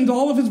poisoned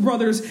all of his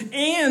brothers,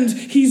 and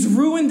he's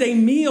ruined a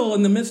meal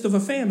in the midst of a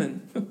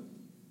famine.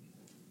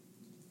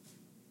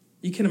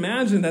 You can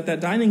imagine that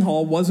dining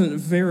hall wasn't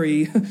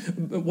very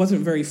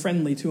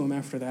friendly to him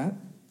after that.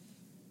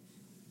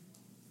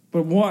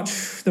 But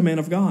watch the man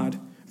of God,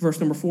 verse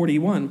number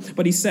 41.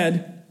 But he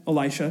said,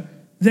 Elisha,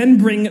 then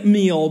bring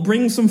meal,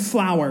 bring some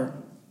flour.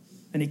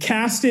 And he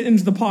cast it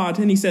into the pot,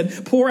 and he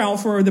said, pour out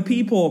for the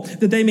people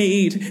that they may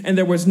eat. And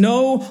there was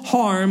no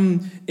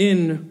harm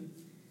in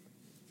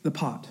the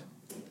pot.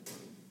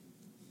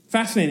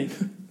 Fascinating.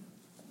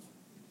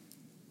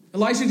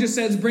 Elisha just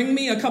says, bring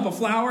me a cup of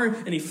flour,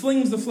 and he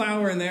flings the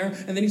flour in there,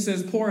 and then he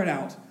says, pour it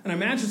out. And I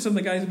imagine some of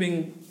the guys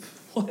being,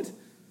 what?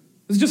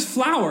 It's just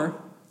flour.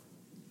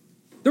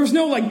 There was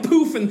no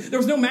poof, and there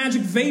was no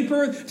magic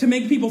vapor to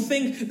make people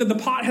think that the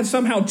pot had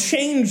somehow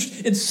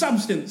changed its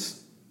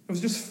substance. It was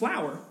just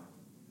flour.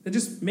 It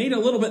just made it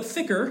a little bit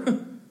thicker.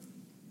 And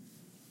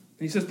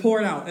he says, pour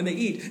it out. And they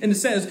eat. And it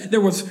says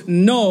there was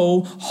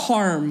no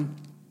harm.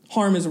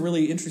 Harm is a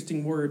really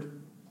interesting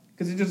word,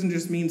 because it doesn't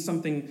just mean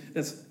something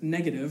that's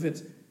negative.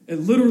 It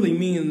literally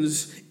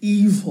means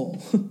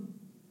evil.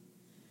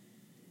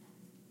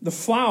 The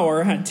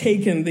flour had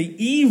taken the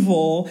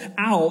evil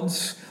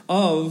out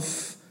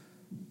of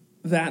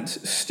that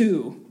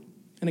stew.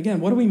 And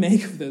again, what do we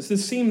make of this?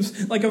 This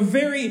seems like a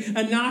very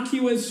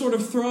innocuous sort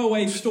of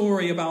throwaway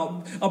story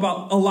about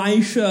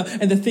Elisha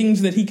and the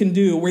things that he can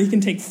do, where he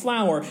can take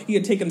flour. He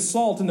had taken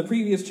salt in the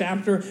previous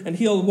chapter and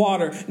healed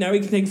water. Now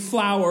he can take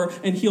flour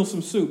and heal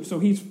some soup. So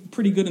he's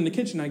pretty good in the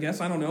kitchen, I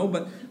guess. I don't know.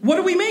 But what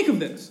do we make of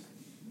this?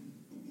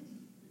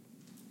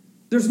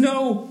 There's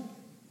no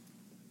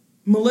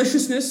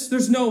maliciousness.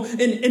 There's no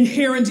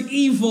inherent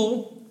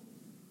evil.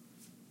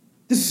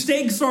 The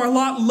stakes are a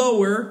lot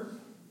lower.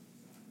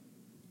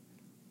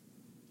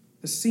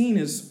 The scene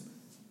is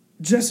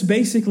just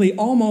basically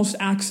almost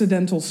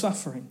accidental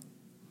suffering.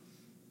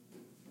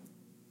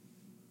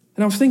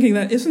 And I was thinking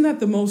isn't that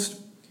the most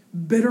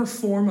bitter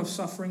form of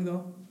suffering,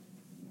 though?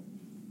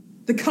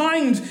 The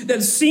kind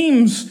that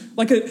seems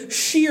like a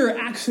sheer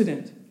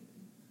accident.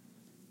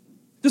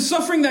 The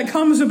suffering that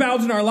comes about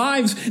in our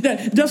lives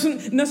that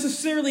doesn't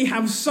necessarily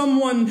have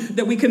someone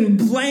that we can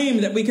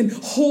blame, that we can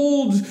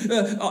hold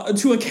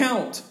to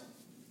account.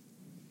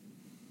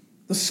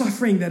 The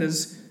suffering that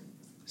is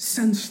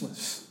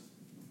senseless.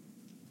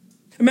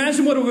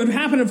 Imagine what would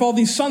happen if all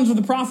these sons of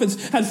the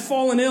prophets had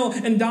fallen ill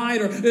and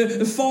died, or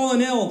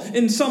fallen ill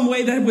in some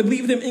way that would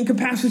leave them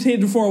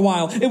incapacitated for a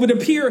while. It would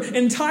appear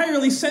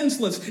entirely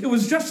senseless. It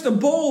was just a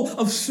bowl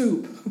of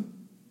soup.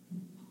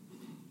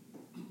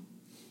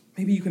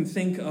 Maybe you can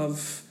think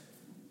of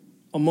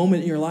a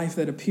moment in your life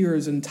that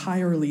appears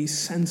entirely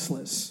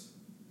senseless.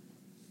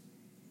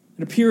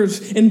 It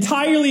appears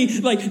entirely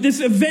like this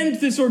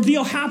event, this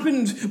ordeal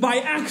happened by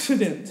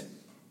accident.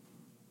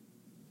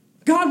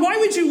 God, why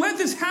would you let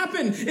this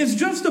happen? It's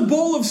just a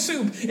bowl of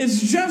soup.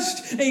 It's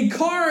just a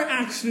car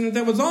accident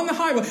that was on the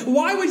highway.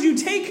 Why would you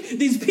take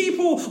these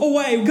people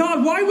away?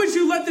 God, why would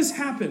you let this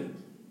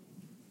happen?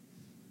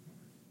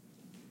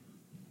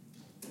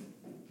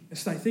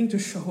 It's, I think, to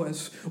show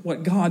us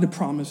what God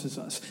promises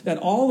us. That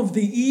all of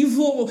the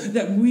evil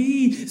that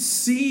we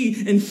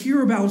see and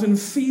hear about and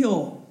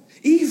feel,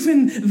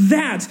 even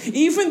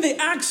the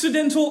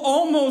accidental,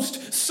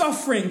 almost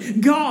suffering,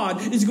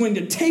 God is going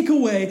to take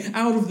away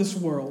out of this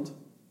world.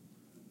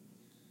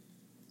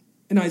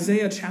 In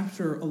Isaiah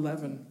chapter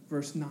 11,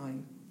 verse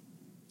 9,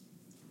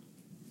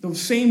 the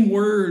same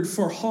word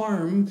for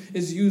harm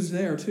is used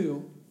there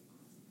too.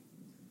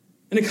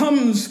 And it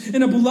comes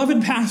in a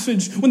beloved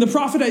passage when the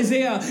prophet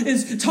Isaiah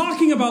is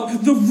talking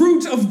about the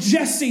root of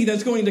Jesse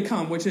that's going to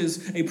come, which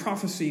is a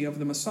prophecy of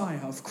the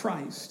Messiah, of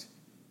Christ.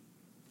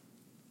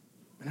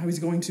 and how he's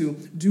going to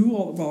do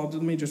all, well,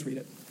 let me just read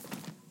it.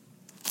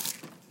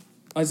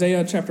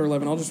 Isaiah chapter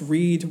 11, I'll just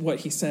read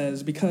what he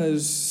says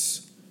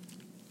because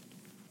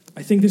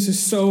I think this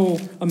is so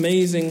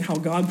amazing how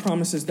God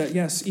promises that,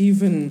 yes,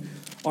 even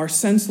our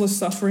senseless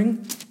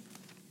suffering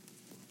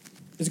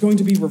is going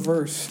to be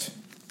reversed.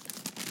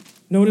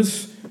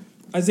 Notice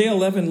Isaiah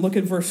 11, look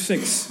at verse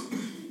 6.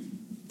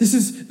 This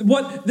is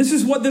what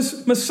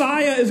this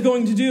Messiah is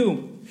going to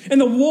do.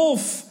 And the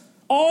wolf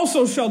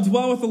also shall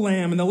dwell with the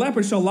lamb, and the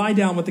leopard shall lie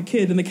down with the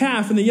kid, and the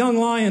calf, and the young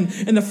lion,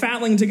 and the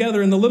fatling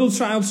together, and the little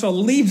child shall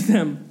lead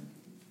them.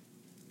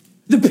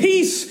 The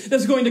peace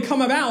that's going to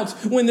come about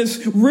when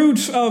this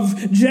root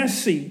of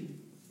Jesse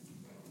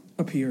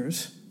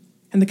appears.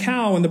 And the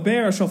cow and the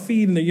bear shall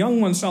feed, and the young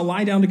ones shall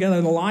lie down together,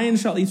 and the lion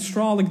shall eat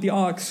straw like the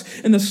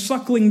ox, and the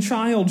suckling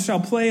child shall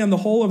play on the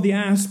hole of the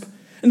asp,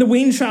 and the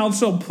weaned child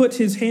shall put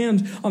his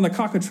hand on the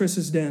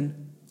cockatrice's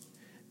den.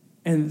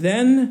 And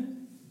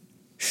then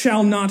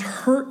shall not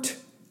hurt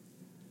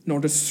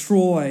nor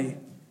destroy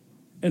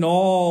in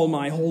all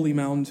my holy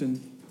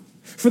mountain.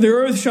 For the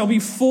earth shall be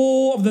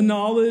full of the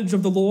knowledge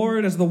of the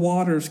Lord as the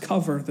waters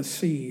cover the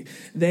sea.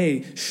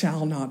 They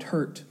shall not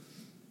hurt.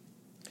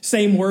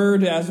 Same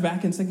word as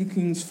back in 2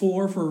 Kings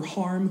 4 for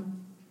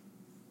harm.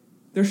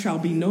 There shall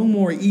be no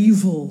more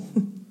evil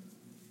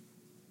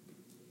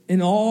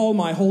in all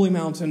my holy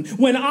mountain.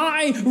 When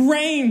I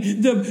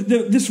reign,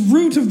 this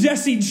root of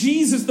Jesse,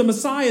 Jesus, the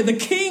Messiah, the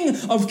King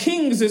of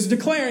Kings, is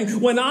declaring,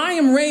 when I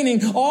am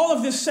reigning, all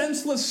of this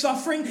senseless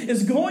suffering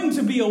is going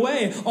to be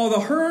away. All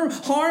the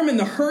harm and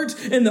the hurt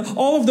and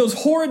all of those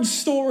horrid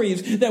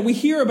stories that we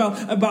hear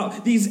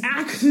about these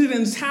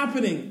accidents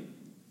happening.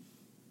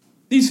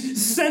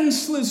 These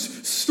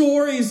senseless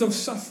stories of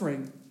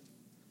suffering.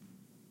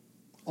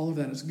 All of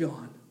that is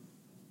gone.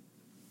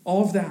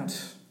 All of that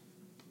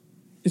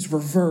is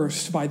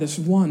reversed by this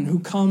one who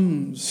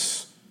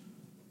comes.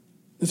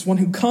 This one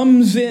who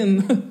comes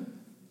in,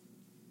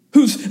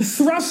 who's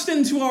thrust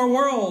into our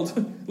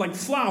world like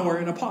flour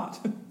in a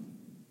pot.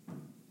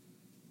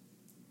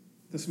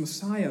 This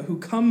Messiah who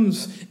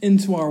comes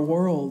into our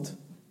world.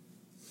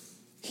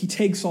 He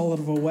takes all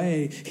of it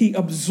away. He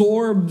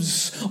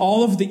absorbs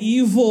all of the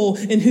evil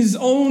in his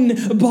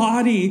own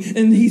body.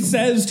 And he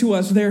says to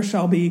us, there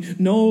shall be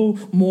no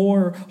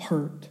more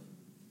hurt.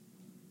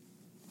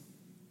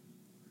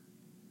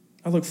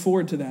 I look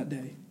forward to that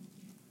day.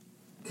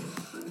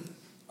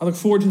 I look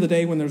forward to the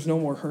day when there's no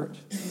more hurt.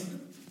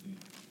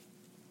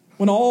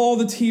 When all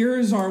the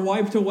tears are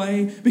wiped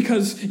away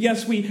because,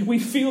 yes, we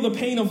feel the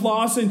pain of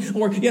loss,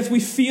 or yes, we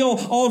feel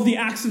all of the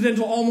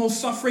accidental, almost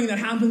suffering that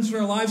happens in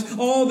our lives,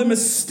 all the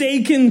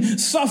mistaken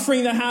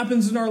suffering that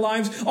happens in our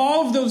lives,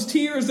 all of those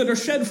tears that are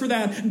shed for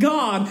that,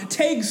 God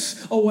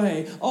takes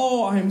away.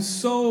 Oh, I am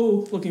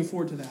so looking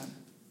forward to that.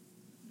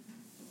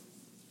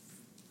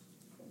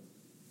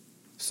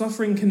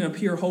 Suffering can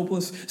appear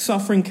hopeless.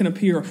 Suffering can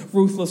appear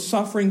ruthless.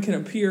 Suffering can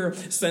appear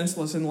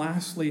senseless. And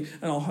lastly,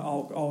 and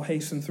I'll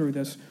hasten through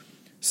this,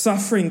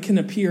 suffering can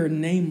appear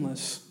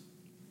nameless.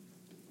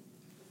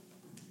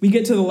 We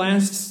get to the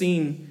last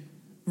scene,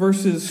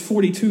 verses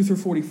 42 through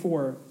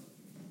 44.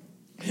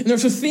 And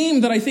there's a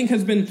theme that I think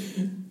has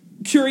been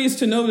curious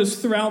to notice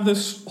throughout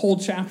this whole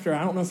chapter.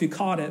 I don't know if you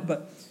caught it,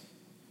 but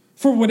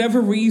for whatever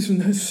reason,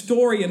 the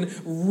historian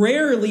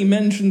rarely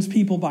mentions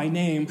people by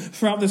name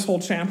throughout this whole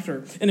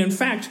chapter. And in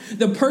fact,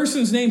 the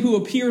person's name who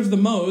appears the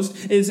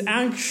most is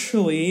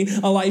actually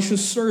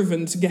Elisha's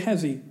servant,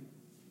 Gehazi.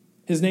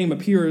 His name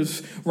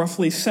appears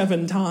roughly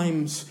 7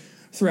 times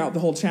throughout the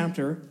whole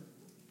chapter,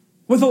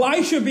 with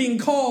Elisha being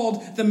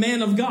called the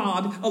man of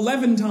God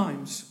 11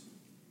 times.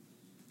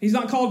 He's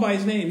not called by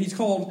his name. He's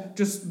called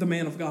just the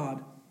man of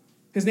God.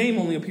 His name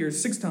only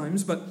appears 6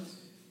 times, but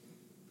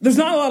there's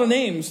not a lot of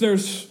names.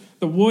 There's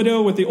the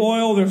widow with the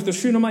oil. There's the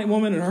Shunammite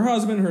woman and her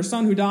husband and her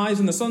son who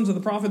dies and the sons of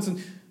the prophets.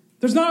 And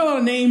there's not a lot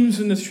of names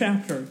in this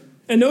chapter.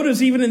 And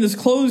notice even in this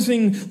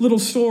closing little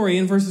story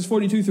in verses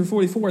 42 through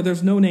 44,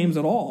 there's no names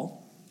at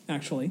all,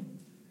 actually.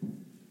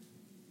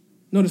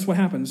 Notice what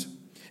happens.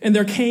 And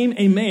there came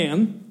a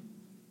man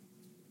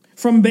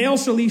from Baal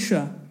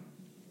Shalisha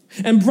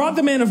and brought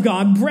the man of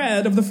God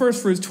bread of the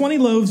first fruits, 20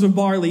 loaves of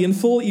barley and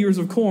full ears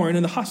of corn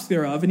and the husk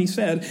thereof. And he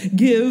said,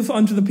 give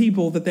unto the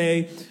people that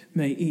they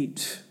may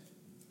eat.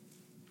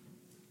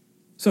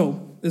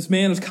 So this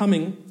man is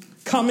coming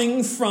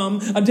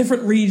from a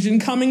different region,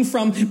 coming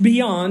from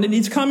beyond, and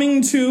he's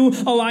coming to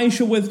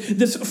Elisha with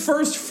this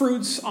first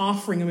fruits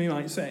offering, we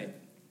might say.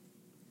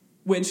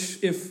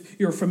 Which, if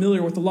you're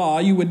familiar with the law,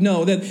 you would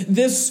know that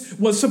this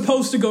was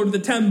supposed to go to the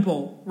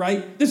temple,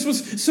 right? This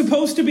was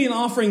supposed to be an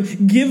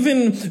offering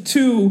given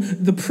to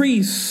the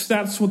priests.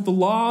 That's what the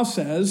law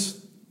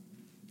says.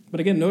 But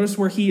again, notice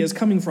where he is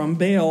coming from,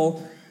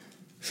 Baal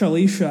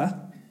Shalisha.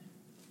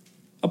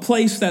 A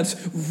place that's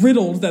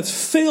riddled,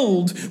 that's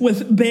filled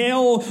with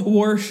Baal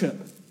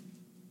worship.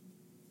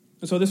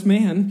 And so this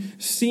man,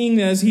 seeing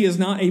as he is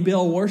not a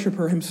Baal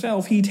worshiper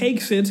himself, he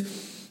takes it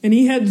and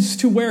he heads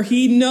to where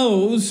he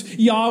knows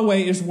Yahweh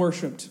is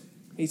worshipped.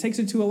 He takes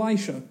it to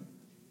Elisha.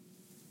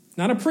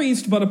 Not a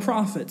priest, but a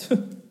prophet.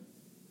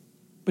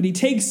 but he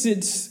takes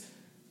it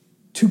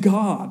to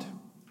God.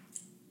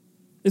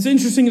 It's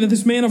interesting that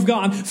this man of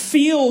God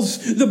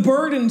feels the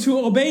burden to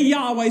obey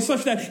Yahweh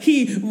such that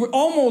he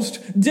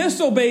almost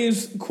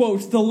disobeys,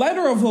 quote, the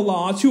letter of the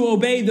law to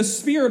obey the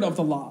spirit of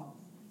the law.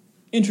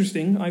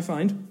 Interesting, I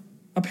find.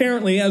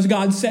 Apparently, as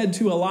God said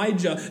to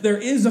Elijah, there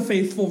is a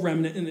faithful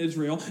remnant in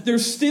Israel.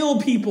 There's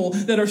still people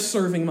that are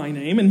serving my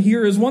name, and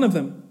here is one of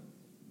them.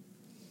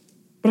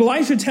 But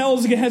Elisha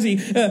tells Gehazi,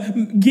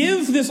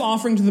 give this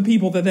offering to the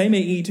people that they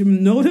may eat.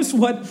 Notice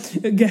what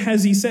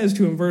Gehazi says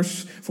to him,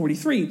 verse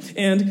 43.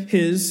 And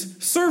his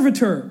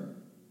servitor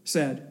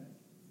said,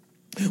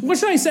 what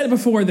should I set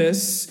before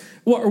this?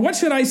 Or what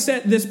should I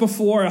set this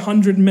before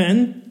 100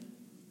 men?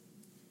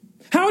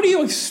 How do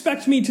you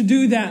expect me to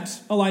do that,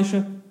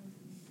 Elisha?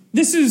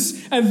 This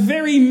is a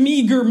very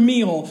meager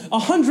meal.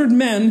 100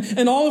 men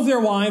and all of their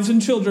wives and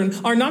children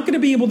are not going to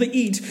be able to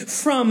eat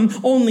from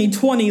only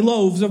 20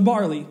 loaves of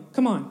barley.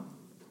 Come on.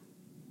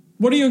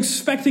 What are you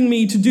expecting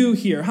me to do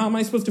here? How am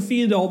I supposed to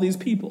feed all these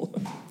people?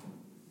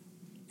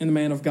 And the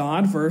man of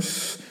God,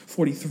 verse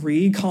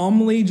 43,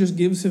 calmly just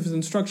gives his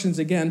instructions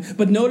again.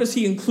 But notice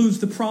he includes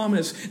the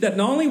promise that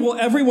not only will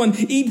everyone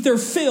eat their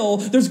fill,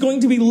 there's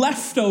going to be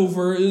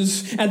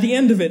leftovers at the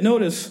end of it.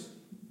 Notice.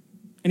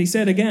 And he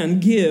said again,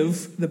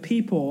 give the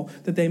people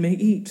that they may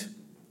eat.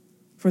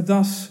 For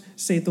thus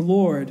saith the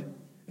Lord,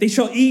 they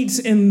shall eat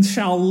and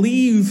shall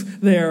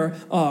leave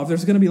thereof.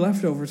 There's going to be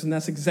leftovers, and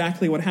that's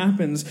exactly what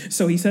happens.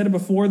 So he set it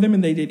before them,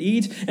 and they did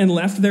eat and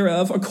left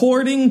thereof,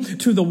 according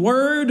to the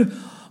word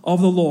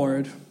of the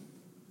Lord.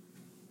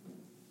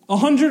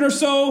 100 or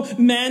so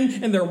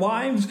men and their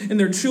wives and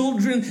their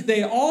children,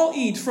 they all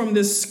eat from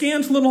this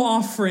scant little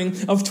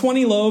offering of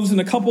 20 loaves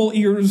and a couple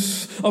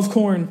ears of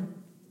corn.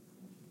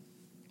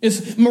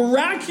 It's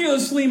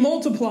miraculously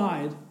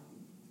multiplied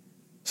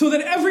so that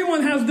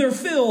everyone has their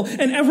fill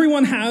and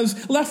everyone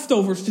has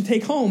leftovers to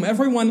take home.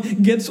 Everyone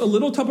gets a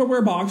little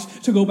Tupperware box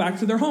to go back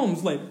to their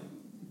homes later.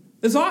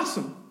 It's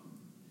awesome.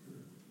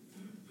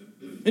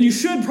 And you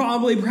should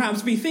probably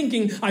perhaps be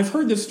thinking, I've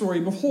heard this story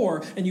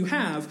before, and you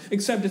have,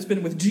 except it's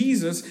been with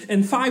Jesus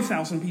and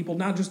 5,000 people,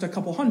 not just a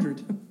couple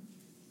hundred.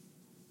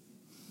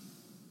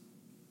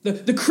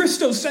 The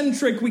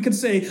Christocentric, we could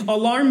say,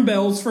 alarm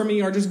bells for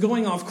me are just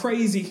going off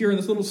crazy here in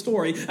this little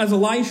story as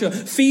Elisha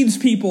feeds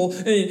people,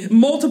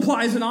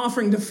 multiplies an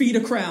offering to feed a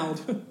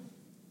crowd.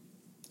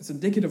 It's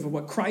indicative of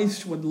what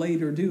Christ would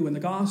later do in the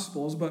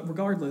Gospels, but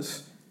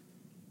regardless,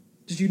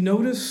 did you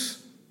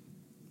notice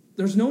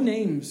there's no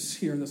names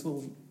here in this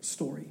little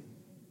story?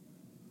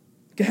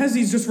 Gehazi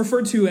is just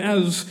referred to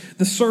as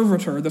the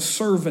servitor, the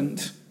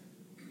servant.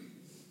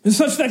 And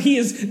such that he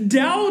is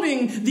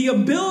doubting the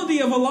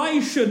ability of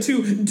Elisha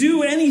to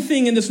do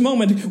anything in this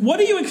moment. What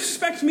do you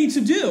expect me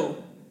to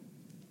do?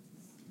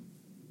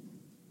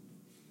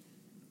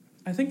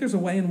 I think there's a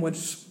way in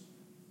which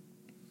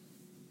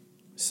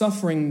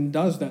suffering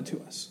does that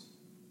to us.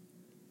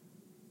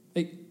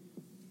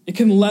 It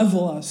can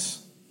level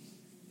us.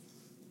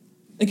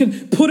 It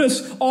can put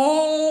us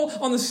all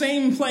on the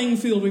same playing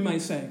field, we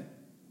might say.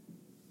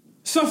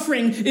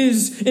 Suffering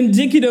is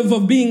indicative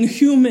of being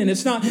human.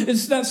 It's not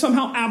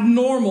somehow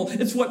abnormal.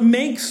 It's what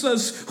makes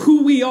us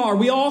who we are.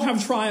 We all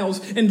have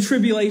trials and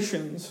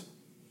tribulations.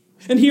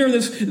 And here in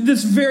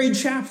this very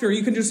chapter,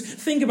 you can just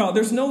think about,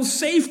 there's no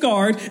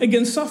safeguard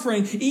against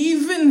suffering.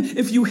 Even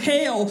if you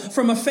hail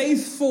from a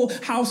faithful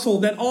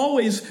household that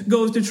always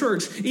goes to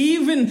church.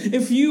 Even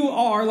if you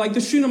are, like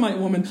the Shunammite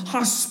woman,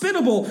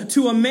 hospitable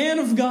to a man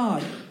of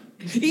God.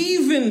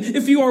 Even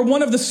if you are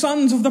one of the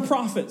sons of the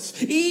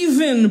prophets,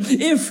 even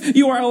if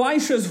you are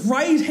Elisha's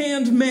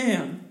right-hand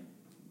man,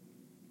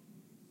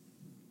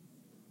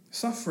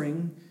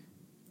 suffering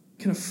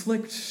can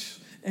afflict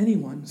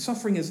anyone.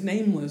 Suffering is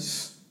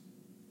nameless.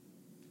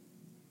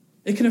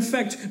 It can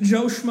affect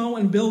Joe Schmo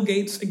and Bill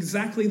Gates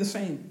exactly the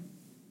same.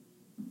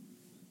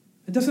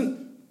 It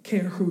doesn't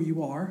care who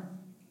you are.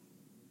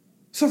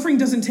 Suffering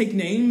doesn't take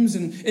names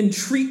and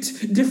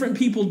treat different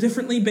people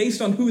differently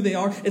based on who they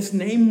are. It's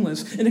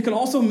nameless. And it can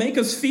also make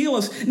us feel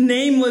as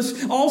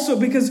nameless also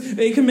because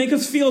it can make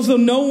us feel as though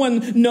no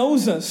one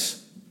knows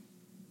us.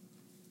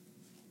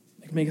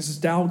 It can make us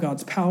doubt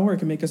God's power. It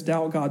can make us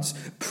doubt God's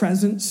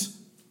presence.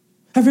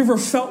 Have you ever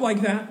felt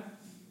like that?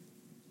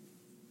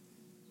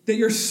 That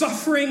you're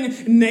suffering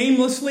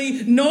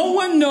namelessly. No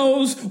one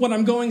knows what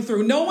I'm going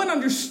through. No one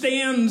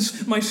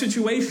understands my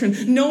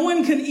situation. No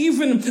one can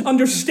even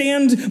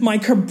understand my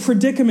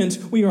predicament.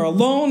 We are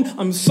alone.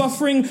 I'm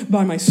suffering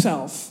by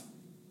myself.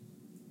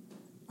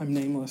 I'm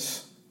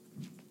nameless.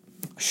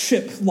 A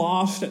ship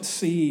lost at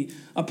sea.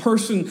 A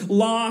person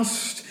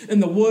lost in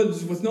the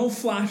woods with no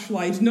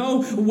flashlight,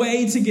 no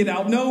way to get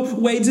out, no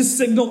way to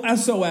signal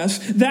SOS.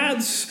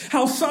 That's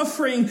how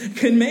suffering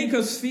can make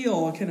us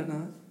feel, can it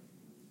not?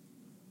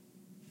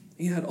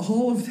 Yet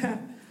all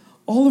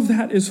of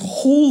that is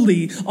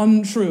wholly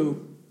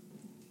untrue.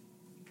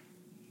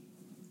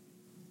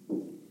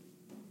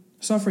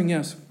 Suffering,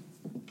 yes.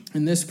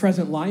 In this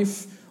present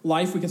life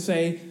we could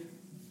say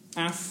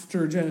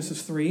after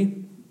Genesis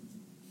 3,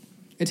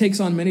 it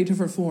takes on many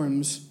different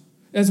forms.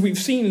 as we've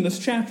seen in this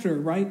chapter,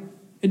 right?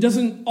 It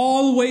doesn't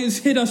always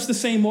hit us the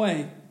same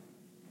way.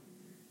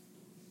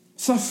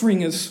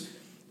 Suffering is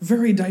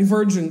very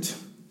divergent.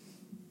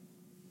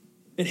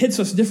 It hits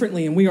us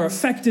differently, and we are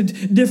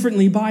affected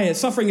differently by it.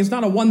 Suffering is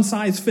not a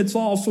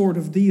one-size-fits-all sort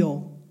of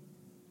deal.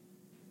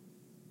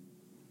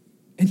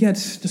 And yet,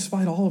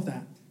 despite all of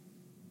that,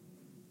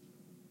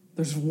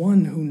 there's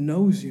one who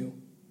knows you.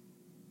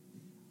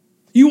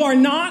 You are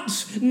not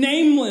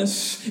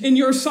nameless in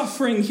your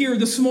suffering here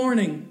this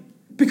morning,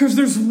 because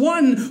there's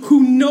one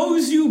who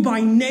knows you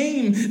by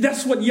name.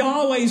 That's what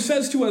Yahweh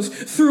says to us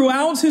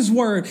throughout his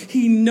word.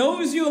 He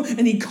knows you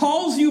and he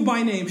calls you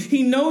by name.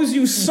 He knows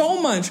you so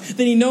much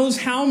that he knows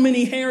how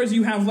many hairs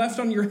you have left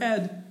on your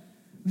head.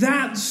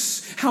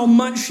 That's how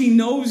much he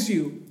knows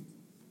you.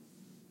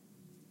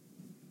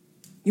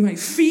 You might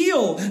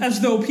feel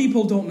as though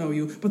people don't know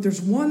you, but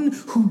there's one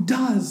who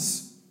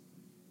does.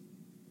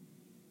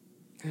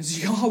 And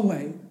it's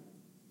Yahweh.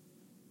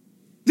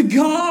 The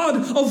God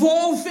of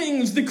all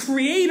things, the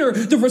creator,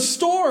 the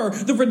restorer,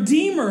 the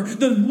redeemer,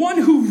 the one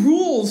who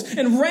rules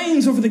and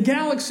reigns over the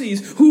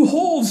galaxies, who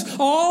holds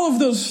all of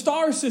those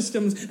star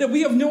systems that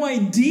we have no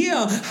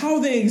idea how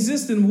they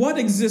exist and what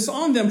exists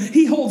on them.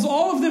 He holds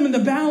all of them in the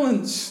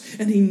balance,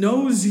 and he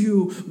knows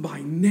you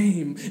by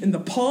name. In the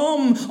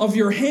palm of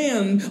your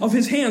hand, of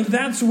his hand,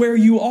 that's where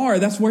you are.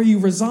 That's where you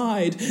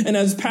reside. And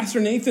as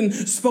Pastor Nathan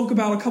spoke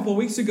about a couple of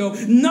weeks ago,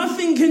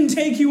 nothing can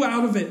take you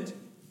out of it.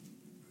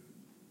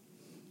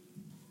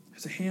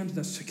 It's a hand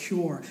that's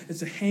secure.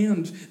 It's a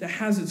hand that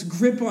has its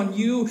grip on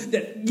you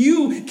that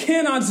you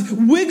cannot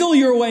wiggle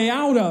your way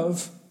out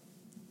of.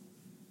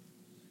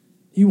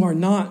 You are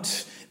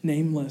not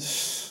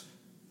nameless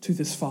to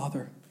this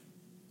Father.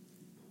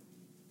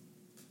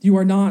 You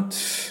are not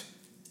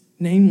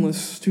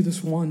nameless to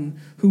this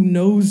one who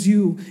knows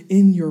you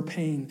in your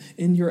pain,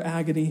 in your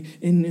agony,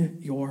 in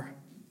your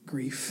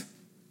grief.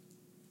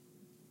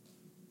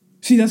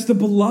 See, that's the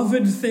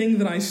beloved thing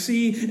that I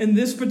see in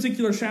this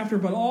particular chapter,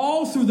 but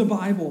all through the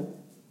Bible.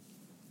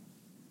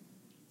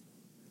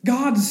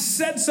 God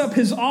sets up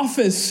his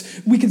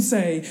office, we could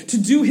say, to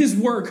do his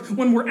work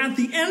when we're at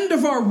the end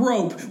of our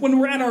rope, when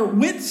we're at our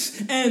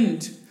wits'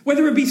 end.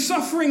 Whether it be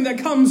suffering that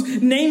comes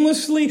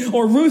namelessly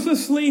or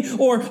ruthlessly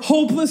or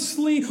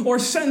hopelessly or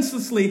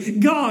senselessly,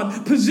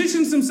 God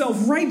positions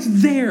himself right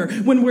there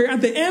when we're at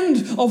the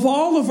end of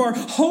all of our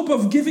hope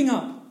of giving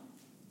up.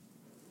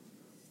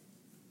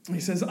 He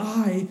says,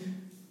 I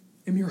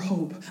am your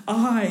hope.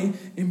 I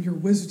am your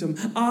wisdom.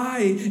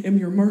 I am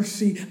your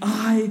mercy.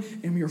 I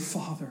am your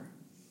Father.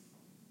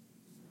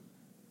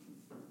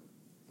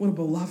 What a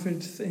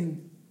beloved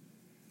thing.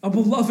 A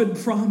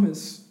beloved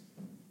promise.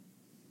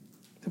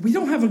 That we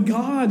don't have a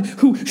God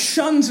who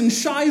shuns and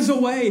shies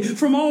away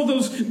from all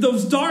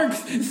those dark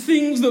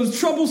things, those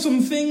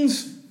troublesome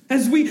things.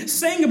 As we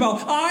sang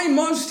about, I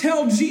must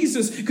tell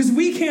Jesus because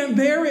we can't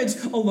bear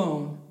it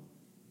alone.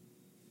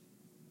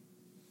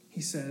 He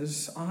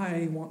says,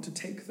 I want to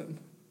take them.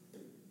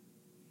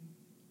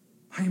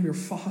 I am your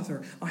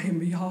Father. I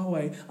am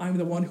Yahweh. I am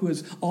the one who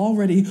has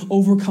already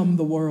overcome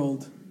the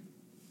world.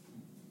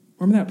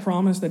 Remember that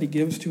promise that he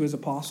gives to his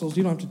apostles?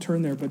 You don't have to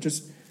turn there, but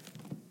just,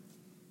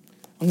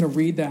 I'm going to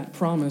read that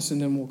promise and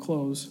then we'll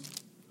close.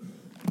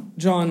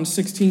 John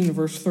 16,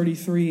 verse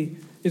 33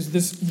 is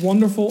this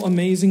wonderful,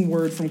 amazing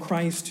word from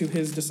Christ to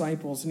his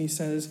disciples. And he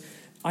says,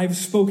 I've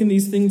spoken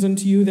these things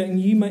unto you that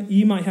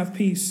ye might have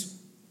peace.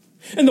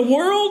 In the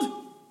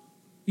world,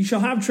 you shall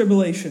have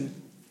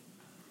tribulation.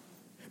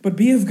 But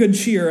be of good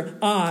cheer.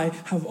 I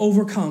have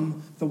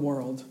overcome the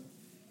world.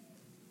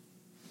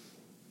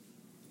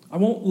 I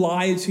won't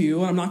lie to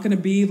you. I'm not going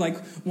to be like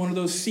one of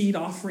those seed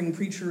offering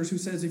preachers who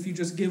says if you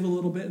just give a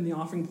little bit in the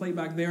offering plate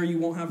back there, you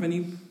won't have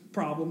any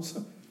problems.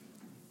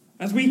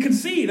 As we can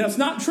see, that's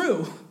not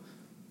true.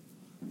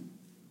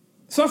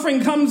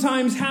 Suffering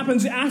sometimes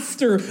happens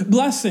after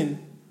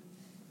blessing.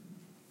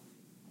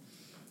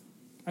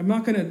 I'm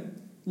not going to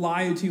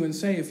lie to you and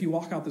say if you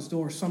walk out this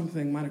door,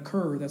 something might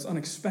occur that's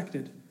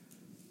unexpected,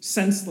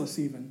 senseless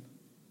even.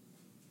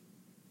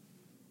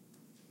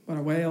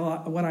 But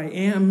what I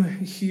am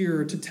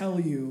here to tell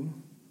you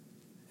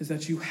is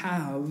that you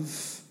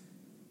have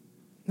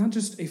not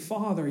just a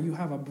father, you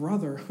have a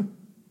brother.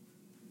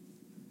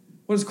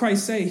 What does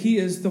Christ say? He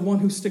is the one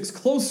who sticks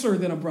closer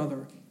than a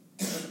brother,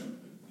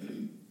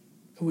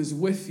 who is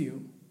with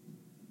you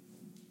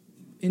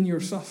in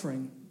your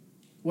suffering,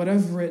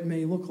 whatever it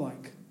may look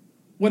like.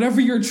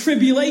 Whatever your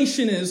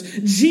tribulation is,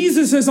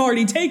 Jesus has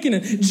already taken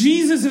it.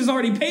 Jesus has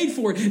already paid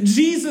for it.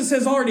 Jesus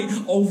has already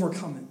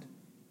overcome it.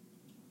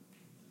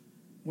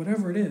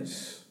 Whatever it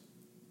is,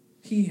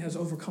 he has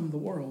overcome the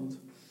world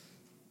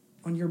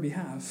on your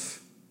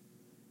behalf.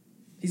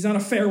 He's not a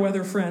fair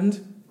weather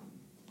friend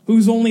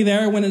who's only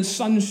there when it's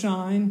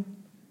sunshine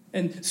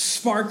and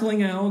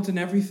sparkling out and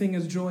everything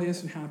is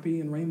joyous and happy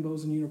and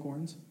rainbows and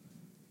unicorns.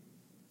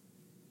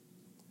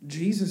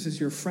 Jesus is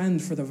your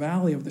friend for the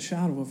valley of the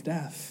shadow of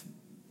death.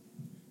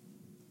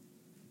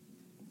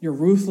 Your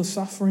ruthless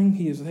suffering,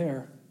 he is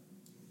there.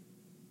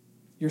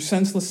 Your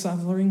senseless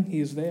suffering,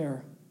 he is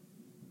there.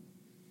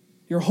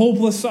 your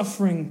hopeless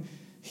suffering,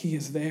 he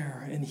is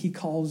there, and he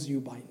calls you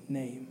by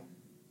name.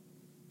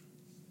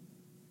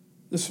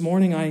 This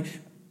morning, I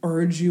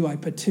urge you, I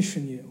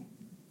petition you,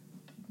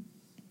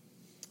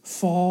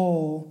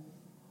 fall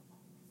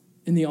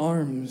in the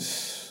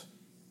arms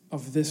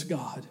of this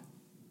God,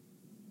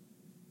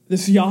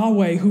 this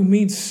Yahweh who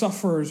meets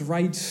sufferers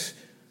right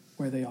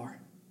where they are.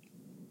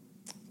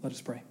 Let us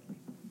pray.